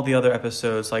all the other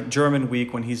episodes, like German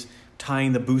Week, when he's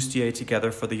tying the bustier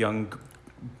together for the young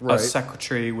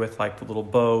secretary with like the little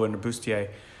bow and a bustier.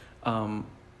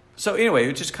 So anyway,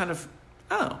 it just kind of,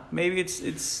 maybe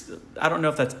it's I don't know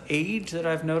if that's age that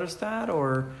I've noticed that,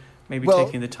 or maybe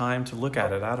taking the time to look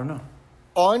at it. I don't know.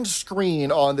 On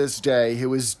screen on this day, he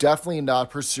was definitely not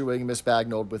pursuing Miss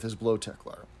Bagnold with his blow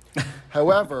tickler.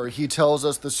 However, he tells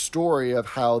us the story of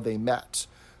how they met.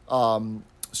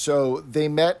 So they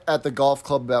met at the golf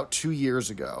club about 2 years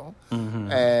ago,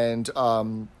 and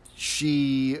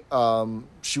she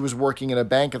was working in a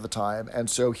bank at the time, and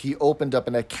so he opened up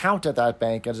an account at that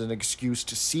bank as an excuse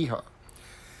to see her.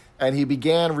 And he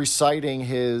began reciting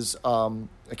his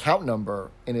account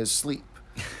number in his sleep.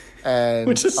 And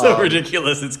which is so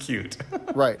ridiculous, it's cute.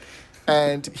 Right.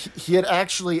 And he had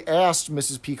actually asked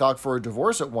Mrs. Peacock for a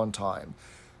divorce at one time,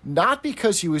 not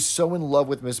because he was so in love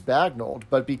with Miss Bagnold,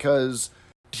 but because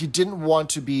he didn't want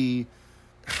to be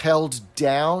held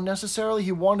down necessarily.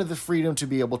 He wanted the freedom to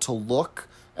be able to look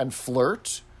and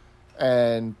flirt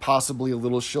and possibly a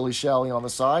little shilly-shally on the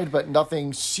side, but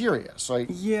nothing serious. Right?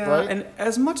 And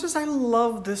as much as I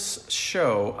love this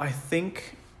show, I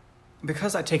think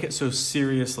because I take it so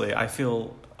seriously, I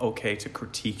feel okay to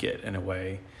critique it in a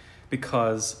way,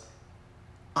 because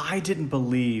I didn't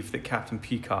believe that Captain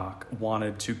Peacock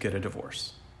wanted to get a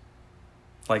divorce.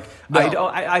 Like, no.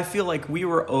 I feel like we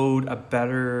were owed a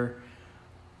better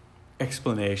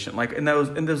explanation. Like in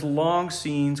those long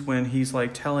scenes when he's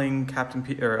like telling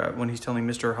when he's telling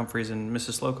Mr. Humphreys and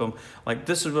Mrs. Slocum, like,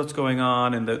 this is what's going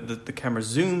on, and the camera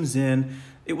zooms in.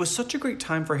 It was such a great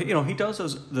time for him. He does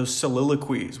those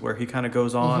soliloquies where he kind of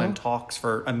goes on and talks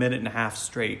for a minute and a half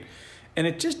straight. And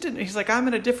it just didn't. He's like, I'm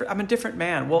a different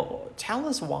man. Well, tell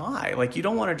us why. Like, you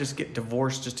don't want to just get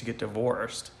divorced just to get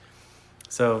divorced.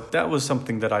 So that was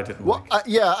something that I didn't like.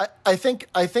 I think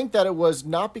that it was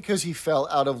not because he fell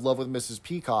out of love with Mrs.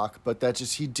 Peacock, but that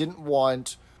just he didn't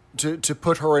want to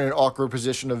put her in an awkward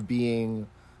position of being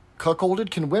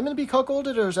cuckolded. Can women be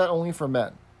cuckolded, or is that only for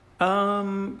men?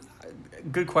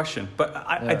 Good question. But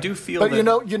I do feel but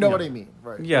that... you know what I mean,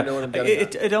 right? Yeah. You know what I'm getting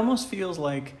at. It almost feels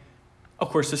like... Of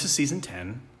course, this is season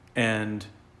 10, and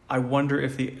I wonder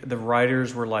if the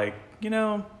writers were like,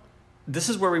 this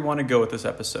is where we want to go with this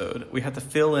episode. We have to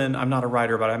fill in. I'm not a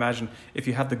writer, but I imagine if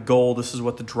you have the goal, this is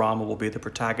what the drama will be, the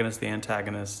protagonist, the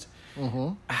antagonist.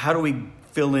 Mm-hmm. How do we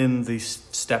fill in these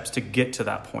steps to get to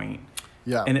that point?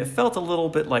 Yeah. And it felt a little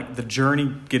bit like the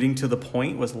journey getting to the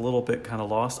point was a little bit kind of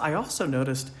lost. I also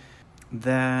noticed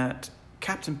that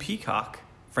Captain Peacock,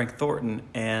 Frank Thornton,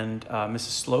 and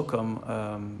Mrs.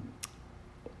 Slocum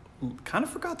kind of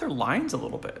forgot their lines a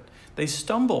little bit. They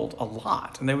stumbled a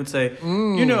lot, and they would say,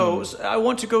 I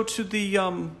want to go to the,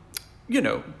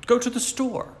 go to the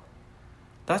store.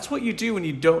 That's what you do when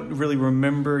you don't really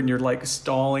remember and you're like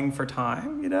stalling for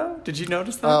time. Did you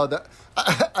notice that?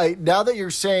 I now that you're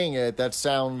saying it, that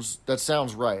sounds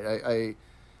right.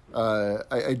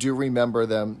 I do remember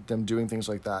them doing things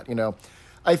like that.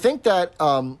 I think that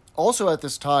also at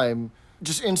this time,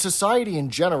 just in society in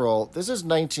general, this is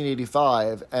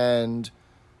 1985, and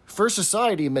for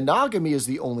society, monogamy is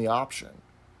the only option,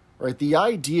 right? The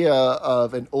idea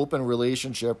of an open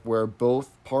relationship where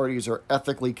both parties are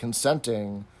ethically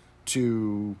consenting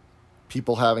to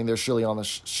people having their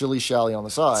shilly shally on the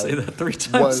side. Say that 3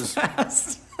 times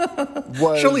fast.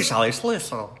 Shilly shally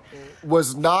slizzle.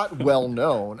 Was not well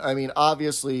known. I mean,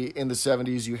 obviously, in the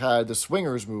 70s, you had the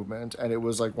swingers movement, and it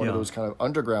was like one of those kind of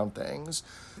underground things.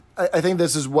 I think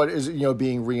this is what is,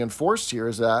 being reinforced here,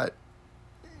 is that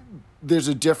there's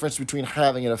a difference between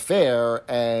having an affair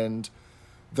and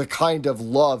the kind of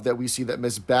love that we see that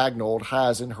Miss Bagnold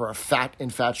has in her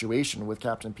infatuation with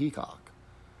Captain Peacock,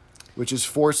 which is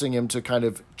forcing him to kind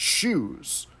of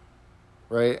choose,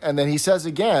 right? And then he says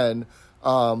again,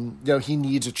 he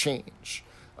needs a change.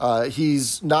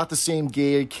 He's not the same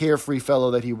gay, carefree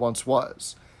fellow that he once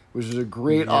was, which is a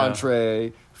great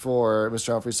entree for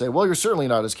Mr. Humphrey to say, well, you're certainly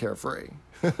not as carefree.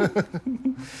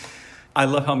 I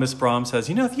love how Miss Brahms says,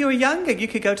 if you were younger, you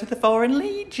could go to the Foreign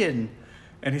Legion.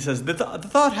 And he says, the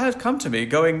thought has come to me,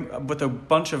 going with a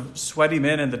bunch of sweaty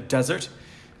men in the desert.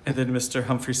 And then Mr.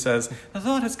 Humphrey says, the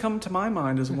thought has come to my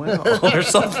mind as well, or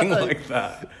something like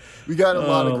that. We got a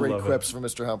lot of great quips from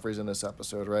Mr. Humphreys in this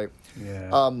episode, right?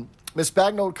 Yeah. Miss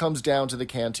Bagnold comes down to the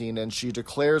canteen and she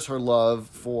declares her love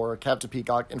for Captain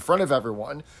Peacock in front of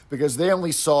everyone because they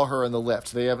only saw her in the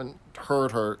lift. They haven't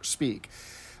heard her speak.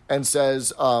 And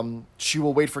says she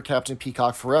will wait for Captain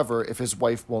Peacock forever if his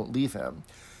wife won't leave him.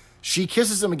 She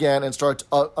kisses him again and starts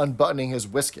unbuttoning his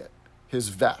waistcoat, his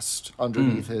vest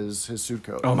underneath his suit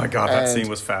coat. Oh my God, that scene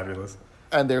was fabulous.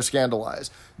 And they're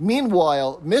scandalized.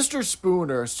 Meanwhile, Mr.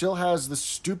 Spooner still has the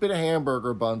stupid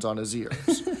hamburger buns on his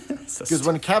ears. Because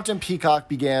when Captain Peacock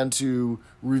began to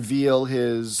reveal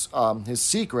his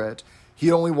secret,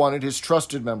 he only wanted his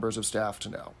trusted members of staff to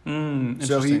know.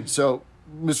 So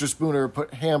Mr. Spooner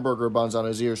put hamburger buns on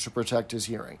his ears to protect his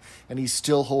hearing, and he's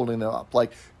still holding them up.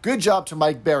 Like, good job to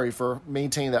Mike Berry for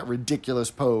maintaining that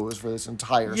ridiculous pose for this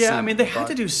entire scene. Yeah, I mean, they had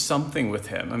to do something with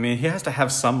him. I mean, he has to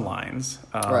have some lines.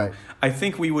 Right. I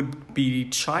think we would be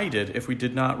chided if we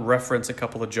did not reference a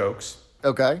couple of jokes.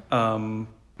 Okay.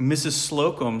 Mrs.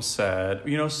 Slocum said,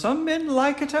 some men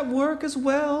like it at work as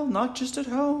well, not just at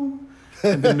home.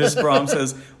 And then Miss Brahms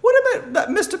says, what about that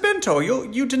Mr. Bentor?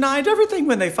 You denied everything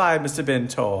when they fired Mr.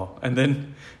 Bentor. And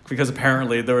then, because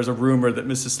apparently there was a rumor that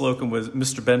Mrs. Slocum was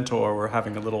Mr. Bentor were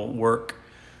having a little work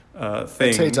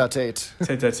thing. Tate-a-tate.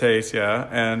 Tate-a-tate, yeah.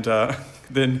 And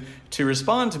then to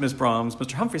respond to Miss Brahms,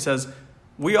 Mr. Humphrey says,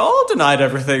 we all denied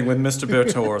everything when Mr.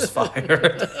 Bentor was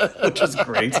fired, which is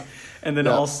great. And then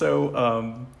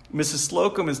also Mrs.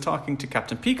 Slocum is talking to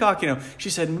Captain Peacock. She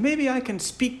said, maybe I can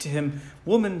speak to him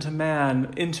woman to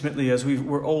man intimately as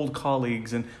we're old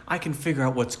colleagues, and I can figure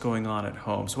out what's going on at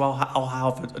home. So I'll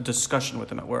have a discussion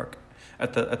with him at work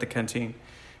at the canteen.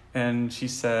 And she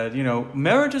said,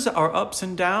 marriages are ups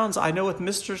and downs. I know with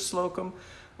Mr. Slocum,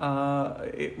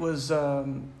 it was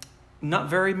not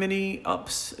very many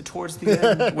ups towards the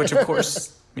end, which of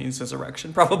course means his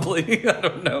erection, probably. I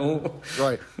don't know.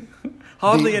 Right.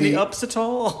 Hardly any ups at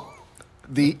all.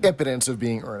 The impotence of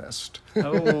being earnest.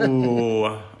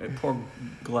 Oh, poor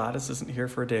Gladys isn't here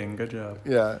for a ding. Good job.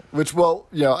 Yeah, which,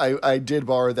 I did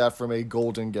borrow that from a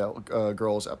Golden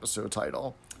Girls episode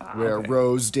title, where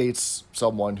Rose dates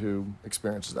someone who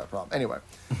experiences that problem. Anyway,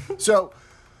 so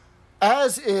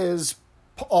as is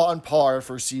on par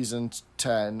for season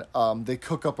 10, they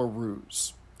cook up a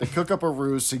ruse. They cook up a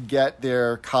ruse to get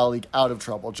their colleague out of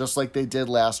trouble, just like they did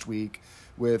last week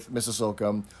with Mrs.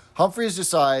 Slocum. Humphreys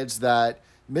decides that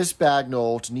Miss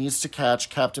Bagnold needs to catch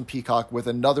Captain Peacock with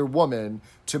another woman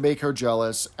to make her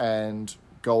jealous and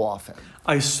go off him.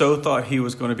 I so thought he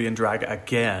was going to be in drag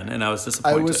again, and I was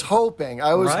disappointed. I was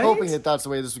hoping that that's the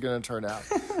way this was going to turn out.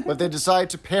 But they decide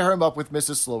to pair him up with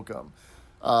Mrs. Slocum.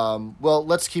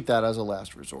 Let's keep that as a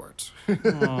last resort.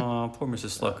 Aw, poor Mrs.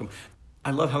 Slocum. I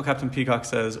love how Captain Peacock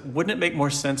says, wouldn't it make more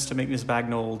sense to make Miss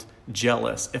Bagnold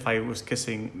jealous if I was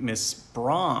kissing Miss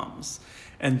Brahms?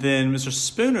 And then Mr.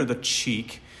 Spooner, the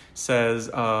cheek, says,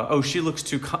 she looks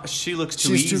too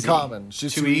easy. She's too common.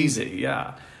 She's too easy.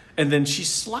 Yeah. And then she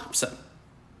slaps him,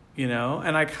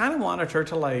 and I kind of wanted her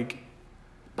to,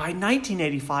 by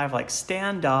 1985,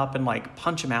 stand up and,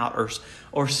 punch him out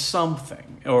or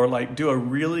something, or, do a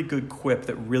really good quip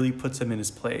that really puts him in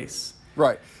his place.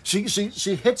 Right. She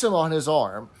hits him on his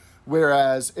arm,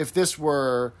 whereas if this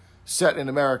were set in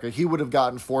America, he would have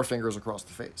gotten 4 fingers across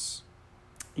the face.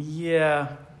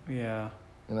 Yeah.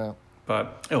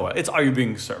 But it's Are You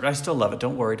Being Served? I still love it.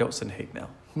 Don't worry. Don't send hate mail.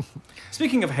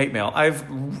 Speaking of hate mail, I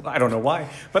don't know why,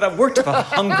 but I've worked for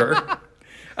Hunger.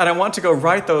 And I want to go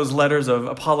write those letters of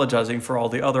apologizing for all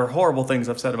the other horrible things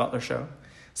I've said about their show.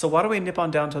 So why don't we nip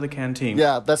on down to the canteen?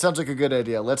 Yeah, that sounds like a good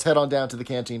idea. Let's head on down to the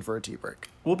canteen for a tea break.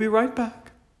 We'll be right back.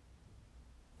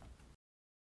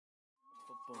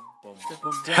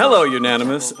 Hello,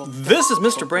 Unanimous. This is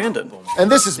Mr. Brandon.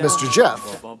 And this is Mr.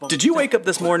 Jeff. Did you wake up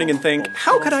this morning and think,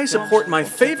 how could I support my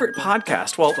favorite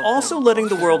podcast while also letting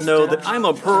the world know that I'm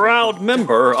a proud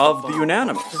member of the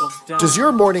Unanimous? Does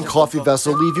your morning coffee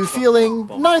vessel leave you feeling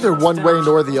neither one way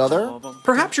nor the other?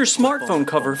 Perhaps your smartphone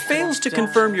cover fails to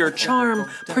confirm your charm,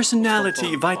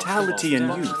 personality, vitality,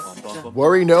 and youth.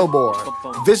 Worry no more.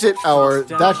 Visit our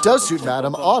That Does Suit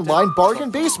Madam online bargain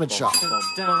basement shop.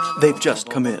 They've just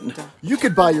come in. You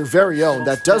could buy your very own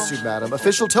That Does Suit Madam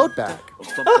official tote bag.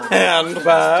 A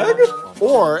handbag?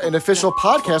 Or an official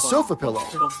podcast sofa pillow.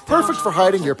 Perfect for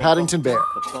hiding your Paddington Bear.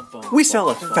 We sell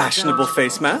a fashionable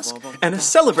face mask and a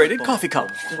celebrated coffee cup.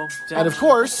 And of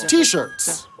course,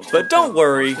 t-shirts. But don't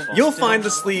worry, you'll find the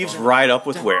sleeves right up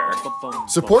with wear.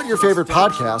 Support your favorite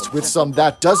podcast with some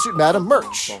That Does Suit Madam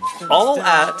merch. All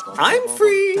at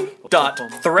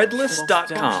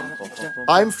imfree.threadless.com.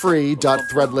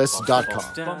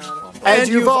 imfree.threadless.com. And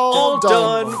you've all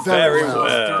done very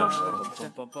well.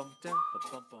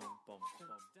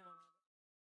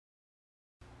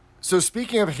 So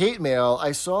speaking of hate mail,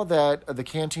 I saw that the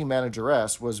canteen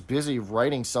manageress was busy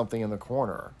writing something in the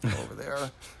corner over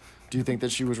there. Do you think that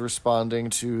she was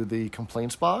responding to the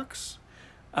complaints box?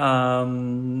 I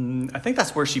think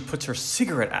that's where she puts her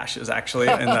cigarette ashes, actually,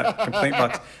 in that complaint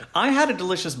box. I had a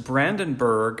delicious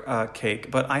Brandenburg cake,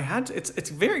 but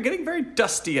it's getting very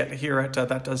dusty here at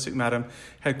That Does Suit Madam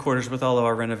headquarters with all of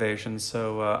our renovations.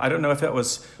 So I don't know if that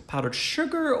was powdered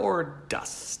sugar or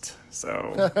dust.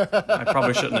 So I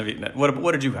probably shouldn't have eaten it.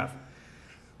 What did you have?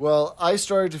 Well, I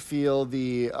started to feel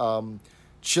the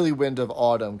chilly wind of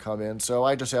autumn come in, so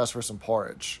I just asked for some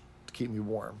porridge to keep me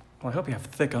warm. Well, I hope you have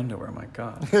thick underwear, my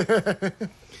God.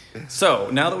 So,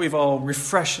 now that we've all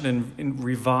refreshed and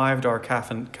revived our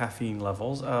caffeine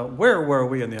levels, where were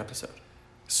we in the episode?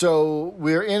 So,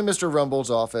 we're in Mr.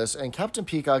 Rumble's office, and Captain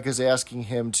Peacock is asking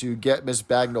him to get Miss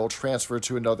Bagnall transferred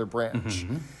to another branch.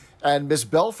 Mm-hmm. And Miss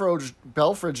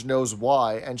Belfridge knows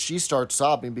why, and she starts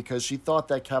sobbing because she thought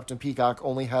that Captain Peacock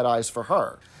only had eyes for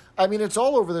her. I mean, it's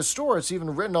all over the store. It's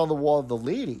even written on the wall of the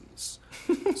ladies.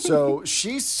 So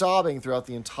she's sobbing throughout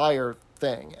the entire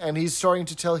thing. And he's starting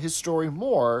to tell his story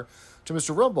more to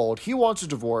Mr. Rumbold. He wants a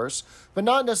divorce, but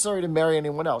not necessarily to marry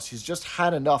anyone else. He's just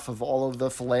had enough of all of the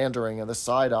philandering and the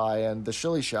side-eye and the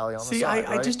shilly-shally on the side,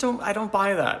 I just don't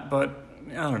buy that, but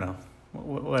I don't know.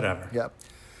 Whatever. Yeah.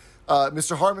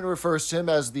 Mr. Hartman refers to him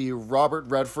as the Robert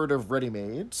Redford of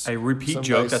Ready-Mades. A repeat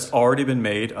joke that's already been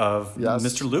made of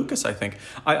Mr. Lucas, I think.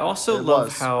 I also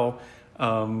love how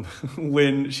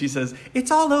when she says, it's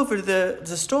all over the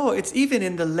store, it's even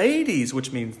in the ladies,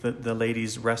 which means the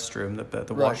ladies' restroom,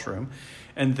 the washroom.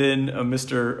 And then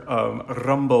Mr.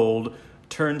 Rumbold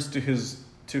turns to his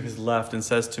left and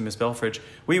says to Miss Belfridge,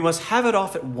 we must have it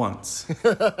off at once.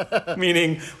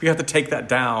 Meaning we have to take that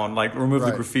down, like remove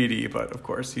the graffiti, but of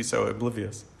course he's so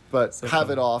oblivious. But so have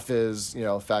it off is,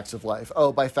 facts of life.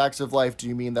 Oh, by facts of life, do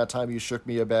you mean that time you shook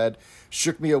me awake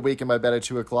in my bed at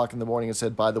 2:00 in the morning and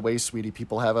said, by the way, sweetie,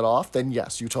 people have it off? Then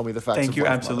yes, you told me the facts of life. Thank you,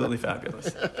 absolutely fabulous.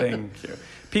 Thank you.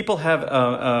 People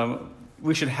have,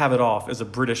 we should have it off is a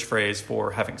British phrase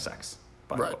for having sex.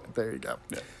 Right, there you go.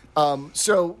 Yeah.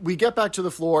 So we get back to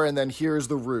the floor, and then here's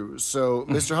the ruse. So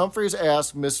Mr. Humphreys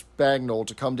asked Miss Bagnall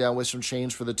to come down with some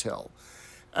change for the till.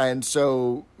 And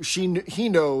so he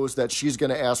knows that she's going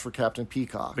to ask for Captain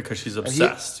Peacock. Because she's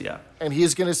obsessed, And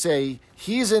he's going to say,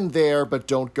 he's in there, but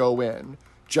don't go in,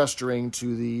 gesturing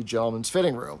to the gentleman's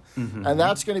fitting room. Mm-hmm. And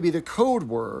that's going to be the code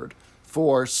word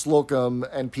for Slocum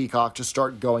and Peacock to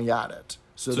start going at it.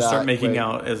 So start making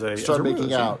out as a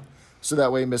making out. So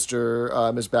that way Miss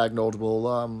Bagnall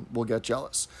will get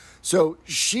jealous. So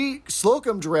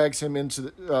Slocum drags him in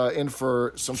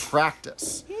for some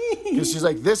practice. Because she's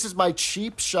like, this is my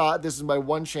cheap shot. This is my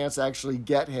one chance to actually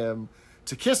get him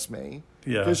to kiss me.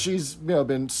 Yeah. Because she's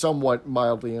been somewhat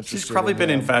mildly interested. She's probably been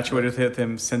infatuated with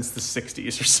him since the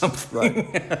 60s or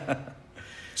something. Right.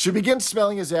 She begins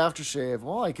smelling his aftershave.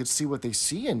 Well, I could see what they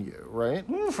see in you, right?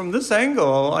 From this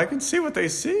angle, I can see what they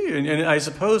see. And I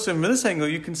suppose from this angle,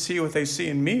 you can see what they see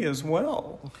in me as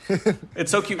well.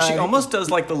 It's so cute. She almost does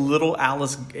like the little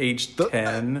Alice age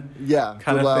 10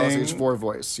 kind of Alice thing. age 4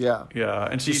 voice, yeah. Yeah,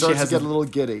 and she starts to get a little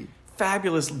giddy.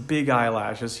 Fabulous big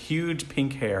eyelashes, huge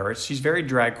pink hair. She's very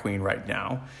drag queen right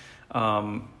now.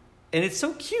 And it's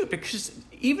so cute because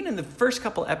even in the first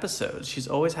couple episodes, she's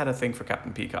always had a thing for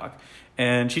Captain Peacock.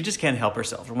 And she just can't help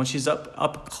herself. And when she's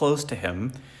up close to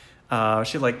him,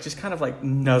 She like just kind of like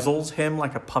nuzzles him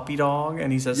like a puppy dog,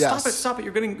 and he says, Yes. Stop it!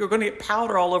 You're gonna get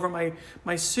powder all over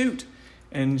my suit."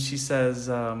 And she says,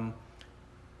 "Oh,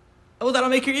 that'll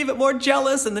make you even more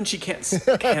jealous." And then she can't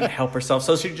help herself,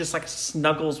 so she just like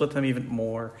snuggles with him even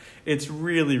more. It's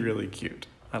really, really cute.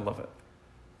 I love it.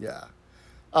 Yeah.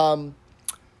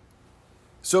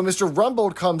 So Mr.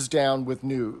 Rumbold comes down with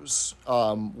news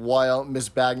while Miss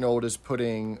Bagnold is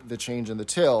putting the change in the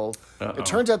till. Uh-oh. It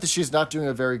turns out that she's not doing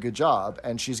a very good job,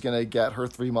 and she's going to get her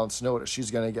 3 months' notice. She's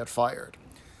going to get fired.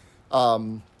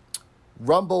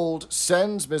 Rumbold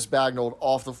sends Miss Bagnold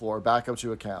off the floor back up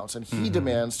to accounts, and he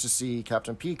demands to see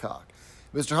Captain Peacock.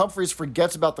 Mr. Humphries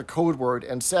forgets about the code word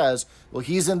and says, "Well,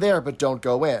 he's in there, but don't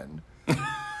go in."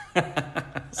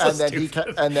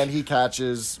 And then he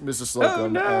catches Mrs.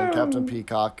 Slocum and Captain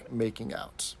Peacock making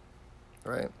out,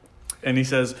 right? And he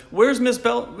says, Where's Miss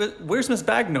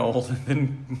Bagnold?" And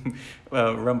then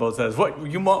Rumbold says, "What?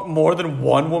 You want more than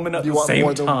one woman at the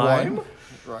same time?"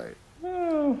 Right.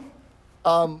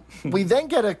 We then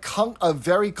get a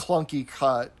very clunky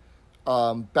cut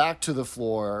back to the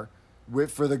floor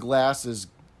for the glasses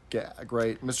gag,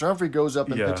 right? Mr. Humphrey goes up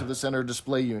and to the center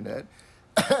display unit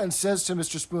and says to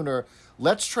Mr. Spooner,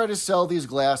 "Let's try to sell these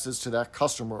glasses to that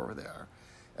customer over there."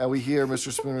 And we hear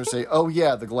Mr. Spooner say, "Oh,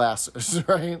 yeah, the glasses,"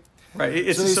 right? Right.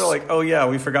 It's so just sort of like, "Oh, yeah,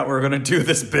 we forgot we were going to do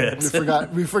this bit."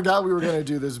 We forgot we were going to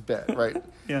do this bit, right?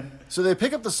 Yeah. So they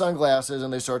pick up the sunglasses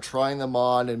and they start trying them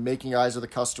on and making eyes at the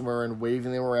customer and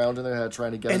waving them around in their head,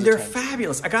 trying to get his And they're attention.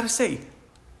 fabulous. I got to say,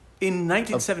 in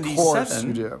 1977... Of course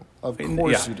you do. Of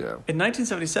course you do. In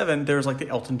 1977, there was like the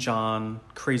Elton John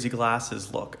crazy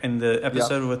glasses look. And the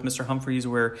episode with Mr. Humphries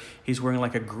where he's wearing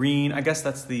like a green... I guess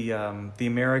that's the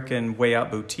American Way Out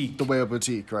Boutique. The Way Out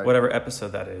Boutique, right. Whatever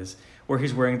episode that is. Where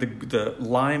he's wearing the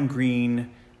lime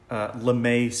green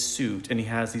lame suit. And he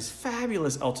has these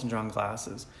fabulous Elton John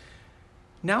glasses.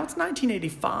 Now it's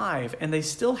 1985, and they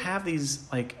still have these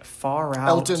like far out...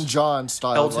 Elton John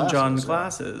style Elton John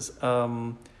glasses.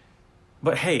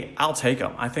 But hey, I'll take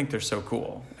them. I think they're so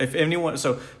cool. If anyone,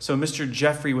 so Mr.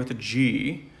 Jeffrey with a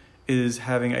G is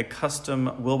having a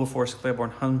custom Wilberforce Claiborne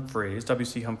Humphreys,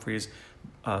 W.C. Humphreys,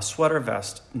 sweater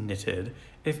vest knitted.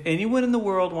 If anyone in the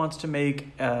world wants to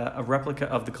make a replica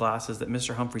of the glasses that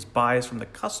Mr. Humphreys buys from the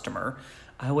customer,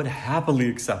 I would happily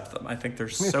accept them. I think they're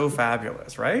so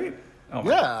fabulous, right? Oh my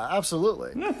God.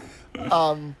 Absolutely.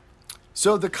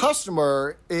 So the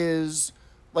customer is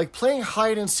like playing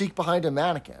hide and seek behind a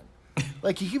mannequin.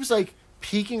 Like he keeps like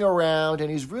peeking around, and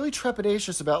he's really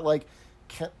trepidatious about like,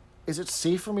 is it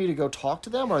safe for me to go talk to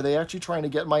them? Are they actually trying to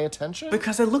get my attention?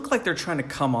 Because they look like they're trying to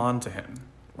come on to him,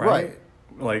 right?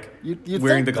 Like You'd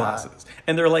wearing think the that. glasses,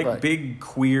 and they're like Right. big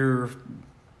queer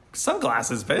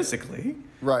sunglasses, basically.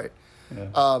 Right.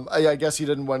 Yeah. I guess he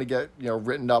didn't want to get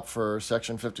written up for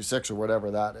Section 56 or whatever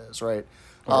that is, right?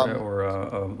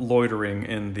 Or loitering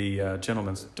in the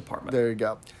gentleman's department. There you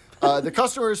go. The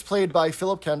customer is played by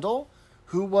Philip Kendall,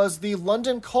 who was the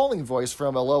London calling voice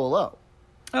from Hello, Hello.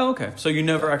 Oh, okay. So you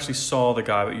never actually saw the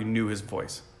guy, but you knew his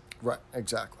voice. Right,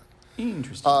 exactly.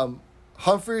 Interesting.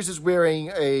 Humphreys is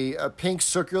wearing a pink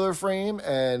circular frame,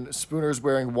 and Spooner's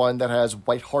wearing one that has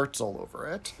white hearts all over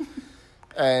it.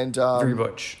 And Very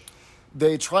butch.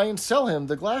 they try and sell him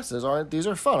the glasses. These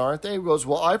are fun, aren't they? He goes,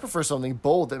 "Well, I prefer something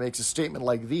bold that makes a statement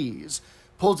like these."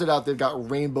 Pulls it out. They've got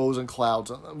rainbows and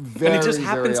clouds on them. And he just Very,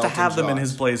 happens very to have Elton them in John.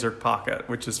 his blazer pocket,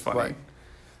 which is funny. Right.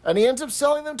 And he ends up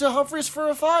selling them to Humphreys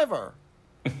for $5.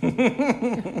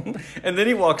 And then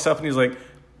he walks up and he's like,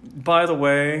 "By the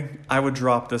way, I would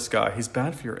drop this guy. He's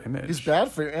bad for your image." He's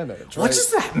bad for your image, right? What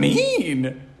does that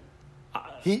mean?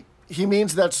 He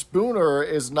means that Spooner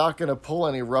is not going to pull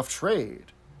any rough trade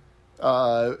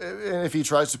if he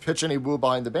tries to pitch any woo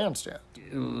behind the bandstand.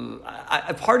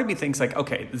 Part of me thinks like,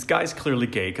 okay, this guy's clearly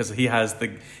gay because he has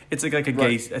it's like a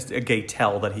gay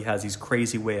tell that he has these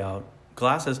crazy way out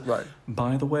glasses. Right.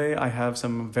 By the way, I have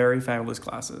some very fabulous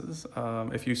glasses.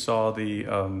 If you saw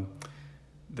the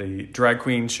drag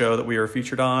queen show that we were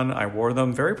featured on, I wore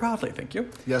them very proudly. Thank you.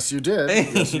 Yes, you did.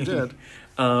 Yes, you did.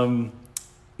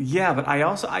 Yeah, but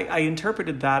I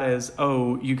interpreted that as,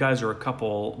 oh, you guys are a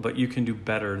couple, but you can do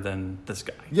better than this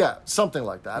guy. Yeah, something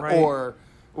like that. Right.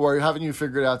 Or haven't you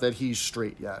figured out that he's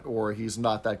straight yet, or he's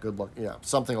not that good looking? Yeah,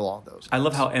 something along those lines. I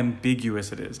love how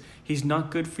ambiguous it is. He's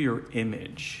not good for your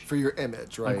image. For your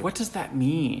image, right? Like, what does that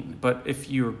mean? But if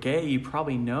you're gay, you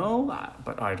probably know.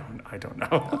 But I don't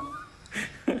know.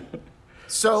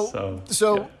 So yeah.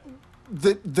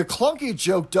 the clunky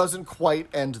joke doesn't quite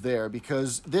end there,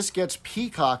 because this gets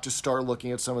Peacock to start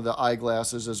looking at some of the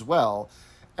eyeglasses as well,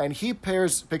 and he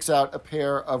picks out a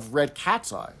pair of red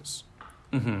cat's eyes.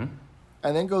 Mm-hmm.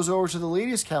 and then goes over to the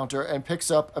ladies' counter and picks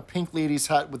up a pink lady's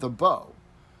hat with a bow.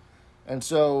 And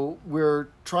so we're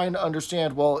trying to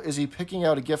understand, well, is he picking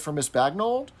out a gift for Miss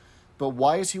Bagnold? But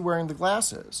why is he wearing the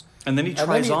glasses? And then he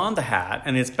tries on the hat,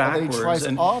 and it's backwards. And then he tries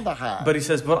on the hat. But he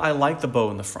says, but I like the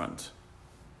bow in the front.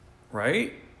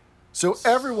 Right? So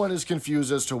everyone is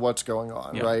confused as to what's going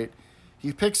on, right?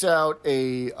 He picks out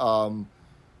a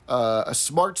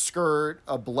smart skirt,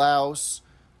 a blouse.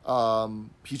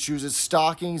 He chooses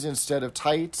stockings instead of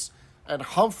tights, and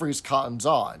Humphreys cottons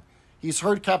on. He's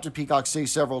heard Captain Peacock say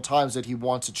several times that he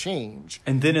wants a change.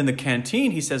 And then in the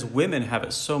canteen, he says women have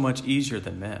it so much easier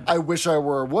than men. I wish I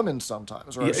were a woman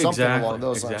sometimes, or something along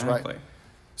those lines, right?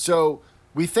 So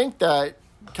we think that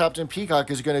Captain Peacock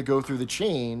is going to go through the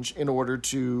change in order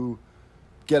to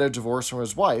get a divorce from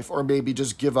his wife, or maybe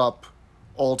just give up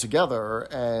altogether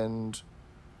and,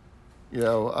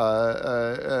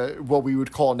 what we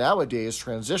would call nowadays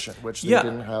transition, which they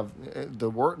didn't have the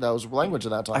word, that was language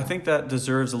at that time. I think that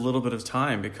deserves a little bit of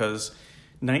time because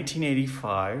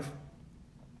 1985,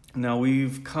 now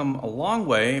we've come a long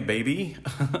way, baby,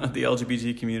 the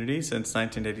LGBT community since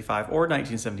 1985 or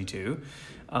 1972.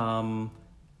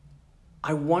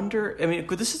 I wonder,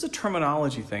 this is a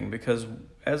terminology thing because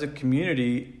as a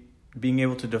community, being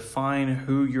able to define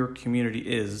who your community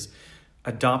is,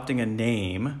 adopting a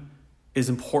name is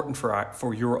important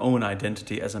for your own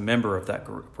identity as a member of that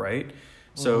group, right? Mm-hmm.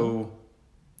 So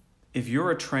if you're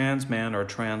a trans man or a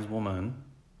trans woman,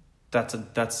 that's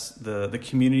the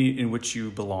community in which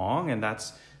you belong, and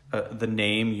that's the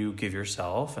name you give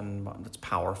yourself, and that's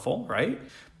powerful, right?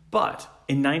 But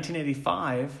in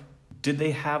 1985, did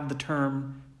they have the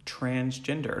term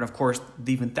transgender? And of course,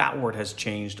 even that word has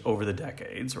changed over the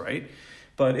decades, right?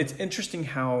 But it's interesting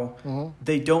how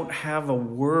they don't have a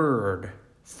word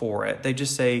for it. They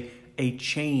just say a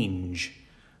change.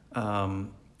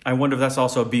 I wonder if that's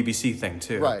also a BBC thing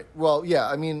too. Right. Well,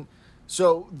 yeah.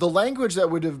 So the language that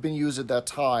would have been used at that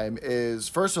time is,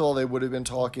 first of all, they would have been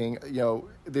talking,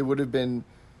 they would have been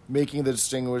making the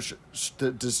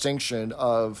distinction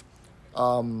of,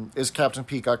 is Captain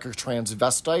Peacock a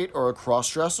transvestite or a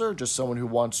crossdresser? Just someone who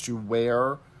wants to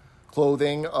wear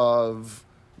clothing of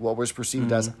what was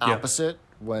perceived as opposite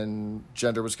when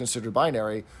gender was considered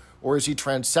binary, or is he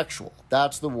transsexual?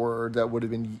 That's the word that would have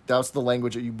been, that's the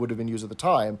language that would have been used at the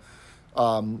time.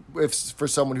 If for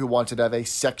someone who wanted to have a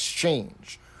sex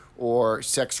change or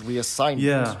sex reassignment.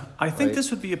 Yeah, I think right?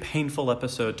 this would be a painful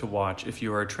episode to watch if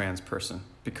you are a trans person,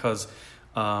 because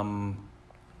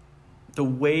the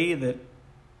way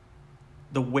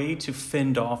to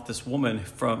fend off this woman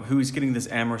from who is getting this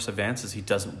amorous advances he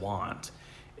doesn't want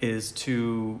is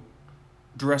to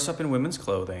dress up in women's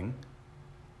clothing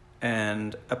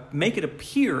and make it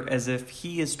appear as if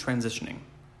he is transitioning,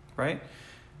 right?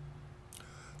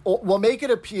 Well, make it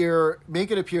appear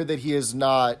that he is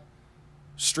not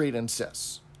straight and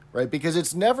cis, right? Because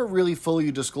it's never really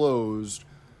fully disclosed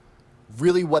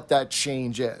really what that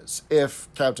change is. If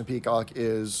Captain Peacock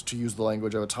is, to use the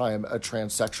language of a time, a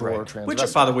transsexual or transvestite.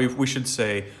 Which, by the way, we should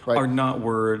say are not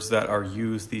words that are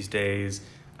used these days.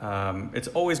 It's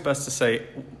always best to say,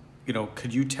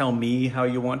 could you tell me how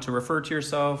you want to refer to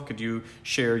yourself? Could you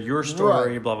share your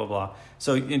story? Blah, blah, blah.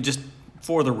 So just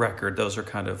for the record, those are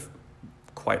kind of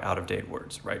quite out-of-date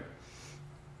words, right?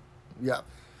 Yeah.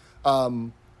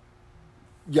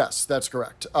 Yes, that's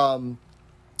correct.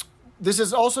 This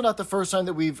is also not the first time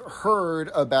that we've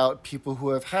heard about people who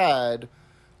have had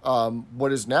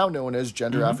what is now known as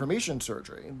gender affirmation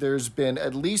surgery. There's been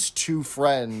at least 2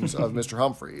 friends of Mr.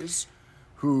 Humphreys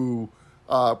who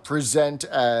present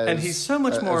as and he's so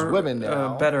much more women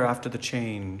now. Better after the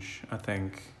change, I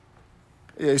think.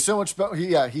 Yeah,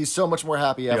 he's so much more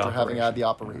happy after having had the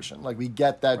operation. Like, we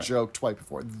get that joke twice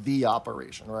before. The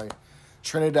operation, right?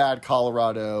 Trinidad,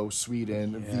 Colorado,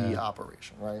 Sweden, the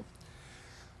operation, right?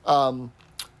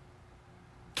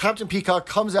 Captain Peacock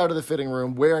comes out of the fitting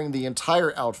room wearing the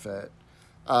entire outfit,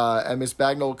 and Miss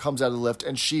Bagnold comes out of the lift,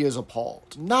 and she is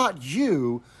appalled. Not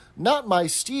you, not my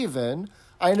Stephen.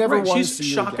 I never want to see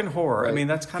you again. She's shock and horror. Right?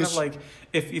 That's kind of like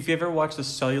if you ever watched The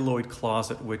Celluloid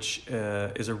Closet, which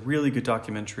is a really good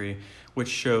documentary, which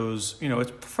shows,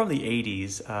 it's from the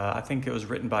 80s. I think it was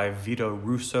written by Vito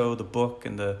Russo, the book,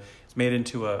 and it's made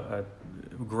into a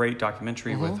great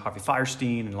documentary with Harvey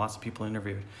Fierstein and lots of people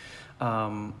interviewed.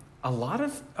 A lot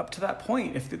of, up to that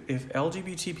point, if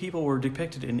LGBT people were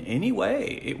depicted in any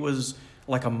way, it was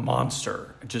like a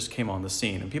monster just came on the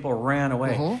scene and people ran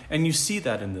away. And you see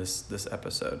that in this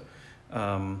episode.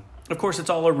 Of course, it's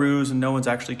all a ruse and no one's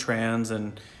actually trans,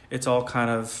 and it's all kind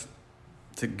of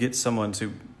to get someone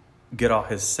to get off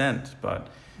his scent. But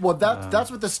Well,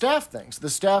 that's what the staff thinks. The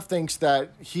staff thinks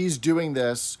that he's doing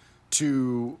this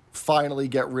to finally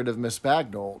get rid of Miss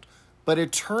Bagnold. But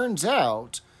it turns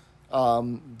out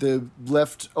the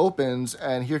lift opens,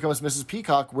 and here comes Mrs.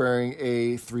 Peacock wearing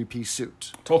a three-piece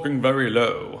suit. Talking very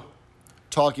low.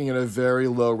 Talking in a very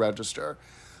low register.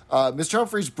 Mr.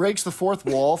 Humphries breaks the fourth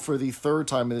wall for the third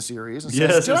time in the series and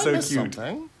says, "Did I miss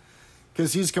something?"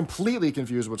 Because he's completely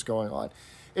confused what's going on.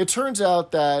 It turns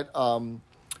out that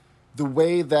the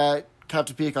way that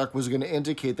Captain Peacock was going to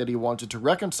indicate that he wanted to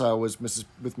reconcile with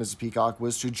Mrs. Peacock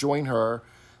was to join her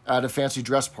at a fancy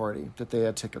dress party that they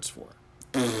had tickets for.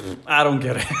 I don't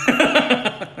get it.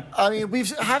 I mean,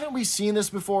 haven't we seen this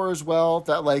before as well?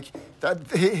 That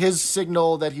his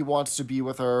signal that he wants to be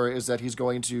with her is that he's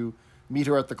going to meet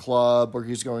her at the club, or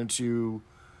he's going to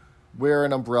wear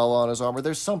an umbrella on his arm, or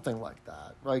there's something like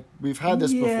that. Like, we've had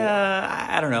this before. Yeah,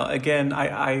 I don't know. Again,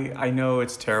 I know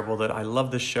it's terrible that I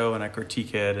love this show and I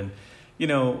critique it, and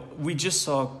we just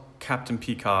saw Captain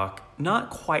Peacock not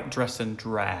quite dress in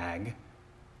drag.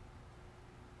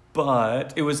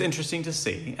 But it was interesting to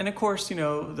see. And of course,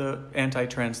 the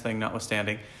anti-trans thing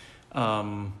notwithstanding.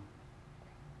 So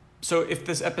if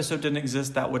this episode didn't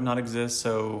exist, that would not exist.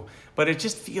 But it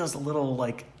just feels a little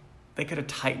like they could have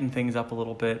tightened things up a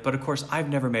little bit. But of course, I've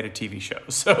never made a TV show.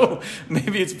 So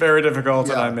maybe it's very difficult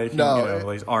that I'm making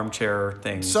these armchair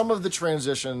things. Some of the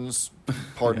transitions,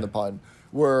 pardon the pun,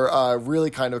 were really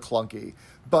kind of clunky.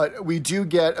 But we do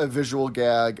get a visual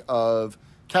gag of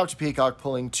Captain Peacock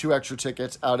pulling 2 extra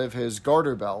tickets out of his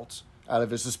garter belt, out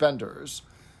of his suspenders,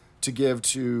 to give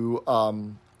to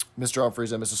Mr.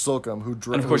 Humphries and Mrs. Slocum, who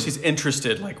drove. And of course, he's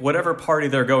interested. Like, whatever party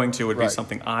they're going to would be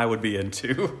something I would be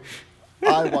into.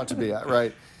 I want to be at,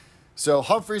 right. So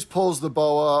Humphries pulls the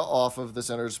boa off of the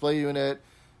center display unit.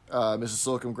 Mrs.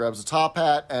 Slocum grabs a top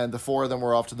hat, and the 4 of them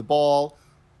were off to the ball.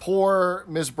 Poor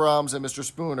Miss Brahms and Mr.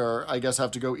 Spooner, I guess,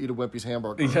 have to go eat a Wimpy's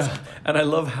hamburger. Yeah, and I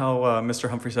love how Mr.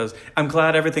 Humphrey says, "I'm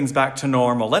glad everything's back to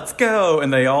normal. Let's go."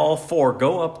 And they all 4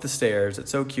 go up the stairs.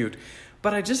 It's so cute.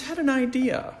 But I just had an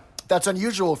idea. That's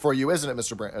unusual for you, isn't it,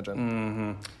 Mr.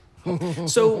 Brandon? Mm-hmm.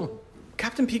 So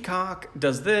Captain Peacock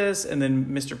does this, and then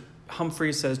Mr.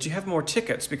 Humphrey says, "Do you have more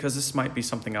tickets? Because this might be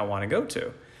something I want to go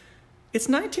to." It's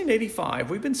 1985.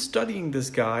 We've been studying this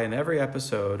guy in every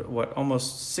episode,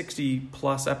 almost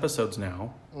 60-plus episodes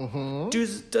now. Mm-hmm.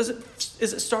 Is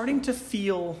it starting to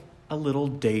feel a little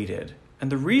dated?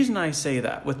 And the reason I say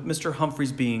that, with Mr.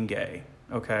 Humphries being gay,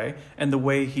 okay, and the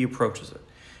way he approaches it.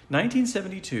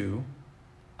 1972,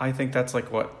 I think that's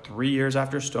 3 years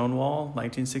after Stonewall,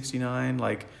 1969.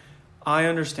 I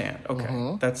understand. Okay,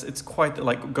 mm-hmm. It's quite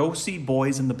go see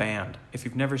Boys in the Band. If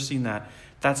you've never seen that,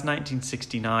 that's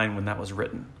 1969 when that was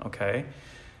written. Okay,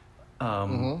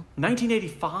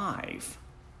 1985.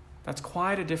 That's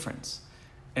quite a difference,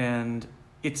 and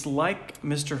it's like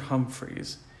Mr.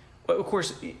 Humphries. But of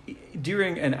course,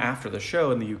 during and after the show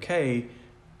in the UK,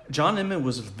 John Inman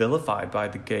was vilified by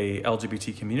the gay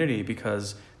LGBT community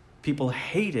because people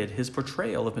hated his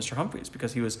portrayal of Mr. Humphries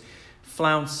because he was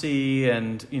flouncy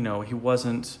and, he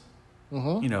wasn't,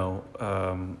 he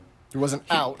wasn't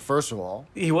out, first of all.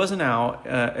 He wasn't out,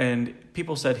 and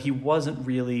people said he wasn't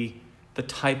really the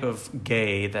type of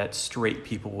gay that straight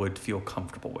people would feel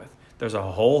comfortable with. There's a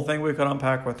whole thing we could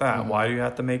unpack with that. Mm-hmm. Why do you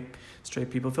have to make straight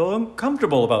people feel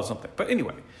uncomfortable about something? But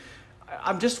anyway,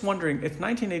 I'm just wondering, it's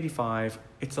 1985,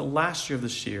 it's the last year of the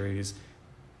series.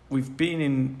 We've been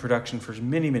in production for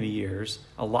many, many years.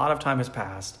 A lot of time has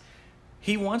passed.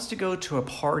 He wants to go to a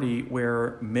party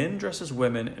where men dress as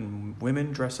women and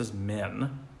women dress as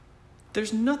men.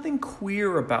 There's nothing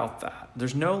queer about that.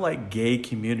 There's no gay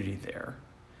community there.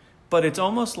 But it's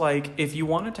almost like if you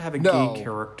wanted to have a gay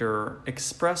character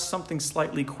express something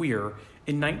slightly queer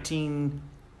in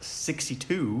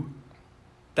 1962,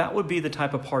 that would be the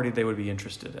type of party they would be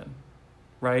interested in.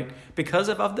 Right? Because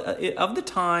of the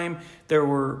time, there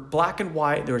were black and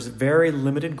white, there was very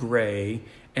limited gray,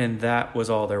 and that was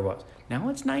all there was. Now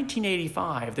it's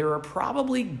 1985. There are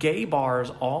probably gay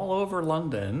bars all over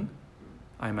London,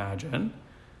 I imagine,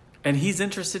 and he's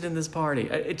interested in this party.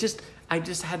 I just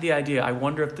had the idea. I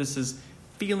wonder if this is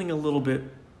feeling a little bit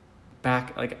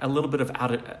back, a little bit of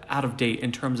out of date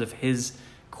in terms of his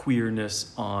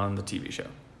queerness on the TV show.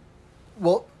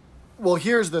 Well,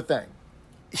 here's the thing.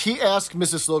 He asked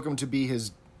Mrs. Slocum to be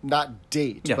his, not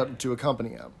date, but to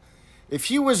accompany him. If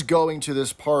he was going to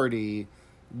this party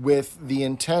with the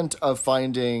intent of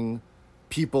finding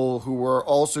people who were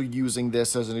also using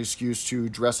this as an excuse to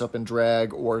dress up in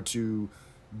drag or to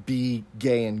be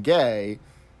gay,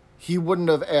 he wouldn't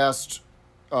have asked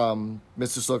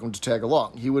Mrs. Slocum to tag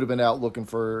along. He would have been out looking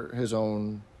for his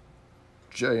own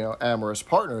amorous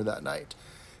partner that night.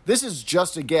 This is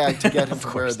just a gag to get him to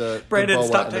wear the Brandon, boa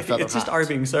stop and the taking feather it's just hat. are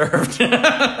being served.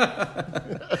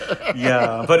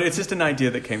 Yeah, but it's just an idea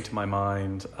that came to my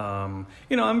mind.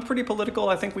 I'm pretty political.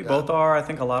 I think we both are. I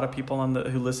think a lot of people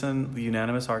who listen, the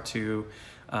Unanimous, are too.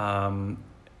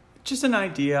 Just an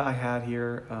idea I had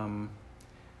here.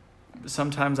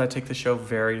 Sometimes I take the show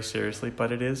very seriously,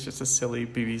 but it is just a silly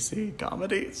BBC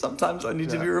comedy. Sometimes I need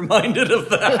to be reminded of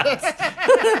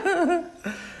that.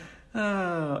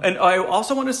 And I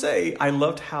also want to say I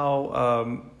loved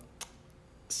how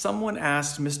someone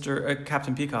asked Mr.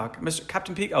 Captain Peacock,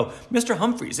 Mr.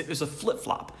 Humphreys. It was a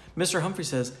flip-flop. Mr. Humphrey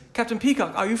says, "Captain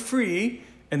Peacock, are you free?"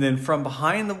 And then from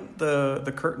behind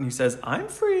the curtain, he says, "I'm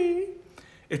free."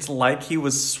 It's like he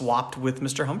was swapped with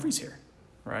Mr. Humphreys here,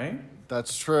 right?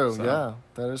 That's true. So- Yeah,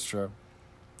 that is true.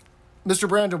 Mr.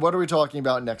 Brandon, what are we talking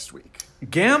about next week?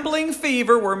 Gambling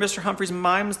Fever, where Mr. Humphreys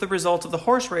mimes the results of the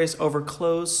horse race over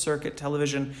closed-circuit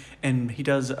television, and he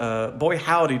does, boy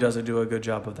howdy does it do a good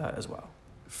job of that as well.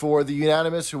 For the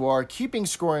Unanimous who are keeping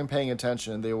score and paying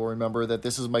attention, they will remember that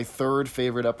this is my third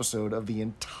favorite episode of the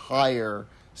entire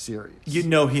series. You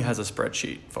know he has a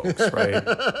spreadsheet, folks, right?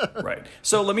 Right.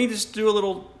 So let me just do a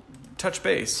little touch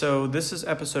base. So this is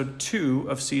episode 2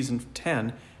 of season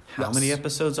 10. How Yes. many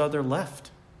episodes are there left?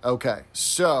 Okay,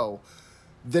 so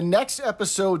the next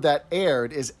episode that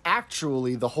aired is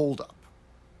actually The Hold-Up.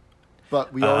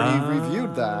 But we already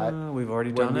reviewed that We've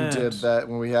already when done we it. did that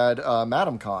when we had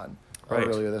Madam Con Right.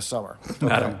 earlier this summer.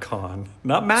 Madam Con.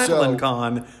 Not Madeline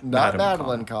Con. Not Madam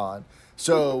Madeline Con.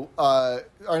 So our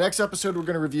next episode we're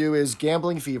going to review is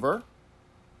Gambling Fever.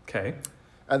 Okay.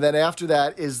 And then after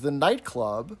that is The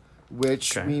Nightclub,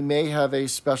 which Okay. we may have a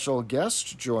special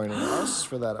guest joining us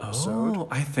for that episode. Oh,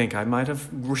 I think I might have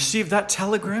received that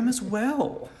telegram as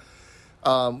well.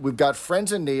 We've got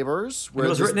Friends and Neighbors. It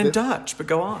was written in Dutch, but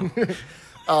go on.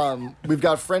 We've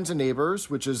got Friends and Neighbors,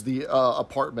 which is the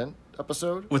apartment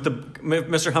episode. With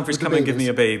Mr. Humphreys, the come and give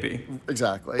me babies. a baby.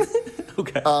 Exactly.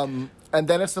 Okay. And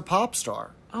then it's the Pop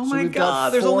Star. Oh So my we've got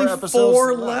God, there's 4 only episodes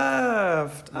 4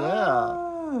 left. Yeah.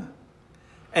 Ah.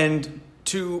 And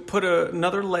to put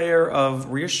another layer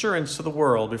of reassurance to the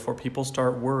world before people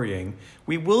start worrying,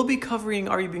 we will be covering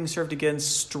Are You Being Served Again?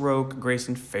 Stroke, Grace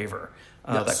and Favor.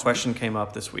 Yes. That question came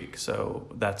up this week, so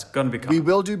that's going to be coming. We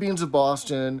will do Beans of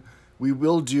Boston. We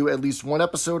will do at least 1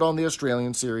 episode on the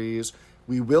Australian series.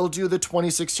 We will do the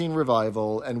 2016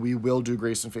 revival, and we will do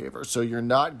Grace and Favor. So you're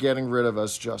not getting rid of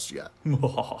us just yet.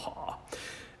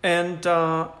 And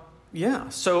yeah,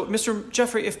 so Mr.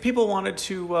 Jeffrey, if people wanted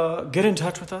to get in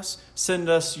touch with us, send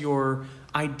us your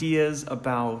ideas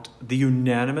about the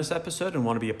Unanimous episode and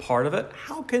want to be a part of it,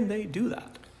 how can they do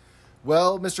that?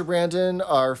 Well, Mr. Brandon,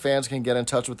 our fans can get in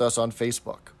touch with us on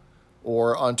Facebook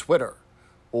or on Twitter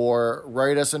or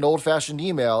write us an old-fashioned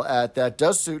email at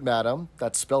thatdoessuitmadam,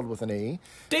 that's spelled with an E,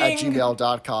 Ding! at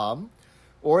gmail.com.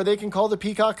 Or they can call the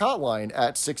Peacock hotline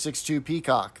at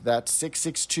 662-PEACOCK. That's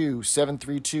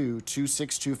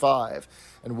 662-732-2625.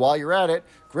 And while you're at it,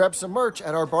 grab some merch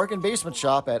at our bargain basement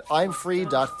shop at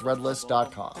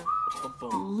imfree.threadless.com.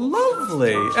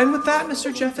 Lovely. And with that,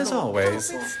 Mr. Jeff, as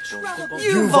always, You've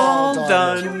you've all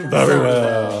done very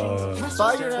well.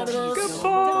 Bye, Unanimous.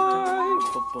 Goodbye.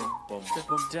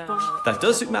 That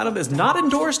Does Suit Madam is not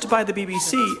endorsed by the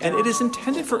BBC, and it is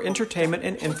intended for entertainment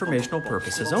and informational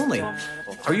purposes only.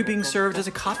 Are You Being Served is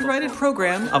a copyrighted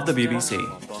program of the BBC.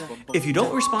 If you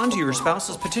don't respond to your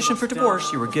spouse's petition for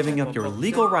divorce, you are giving up your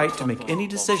legal right to make any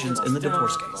decisions in the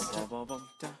divorce case.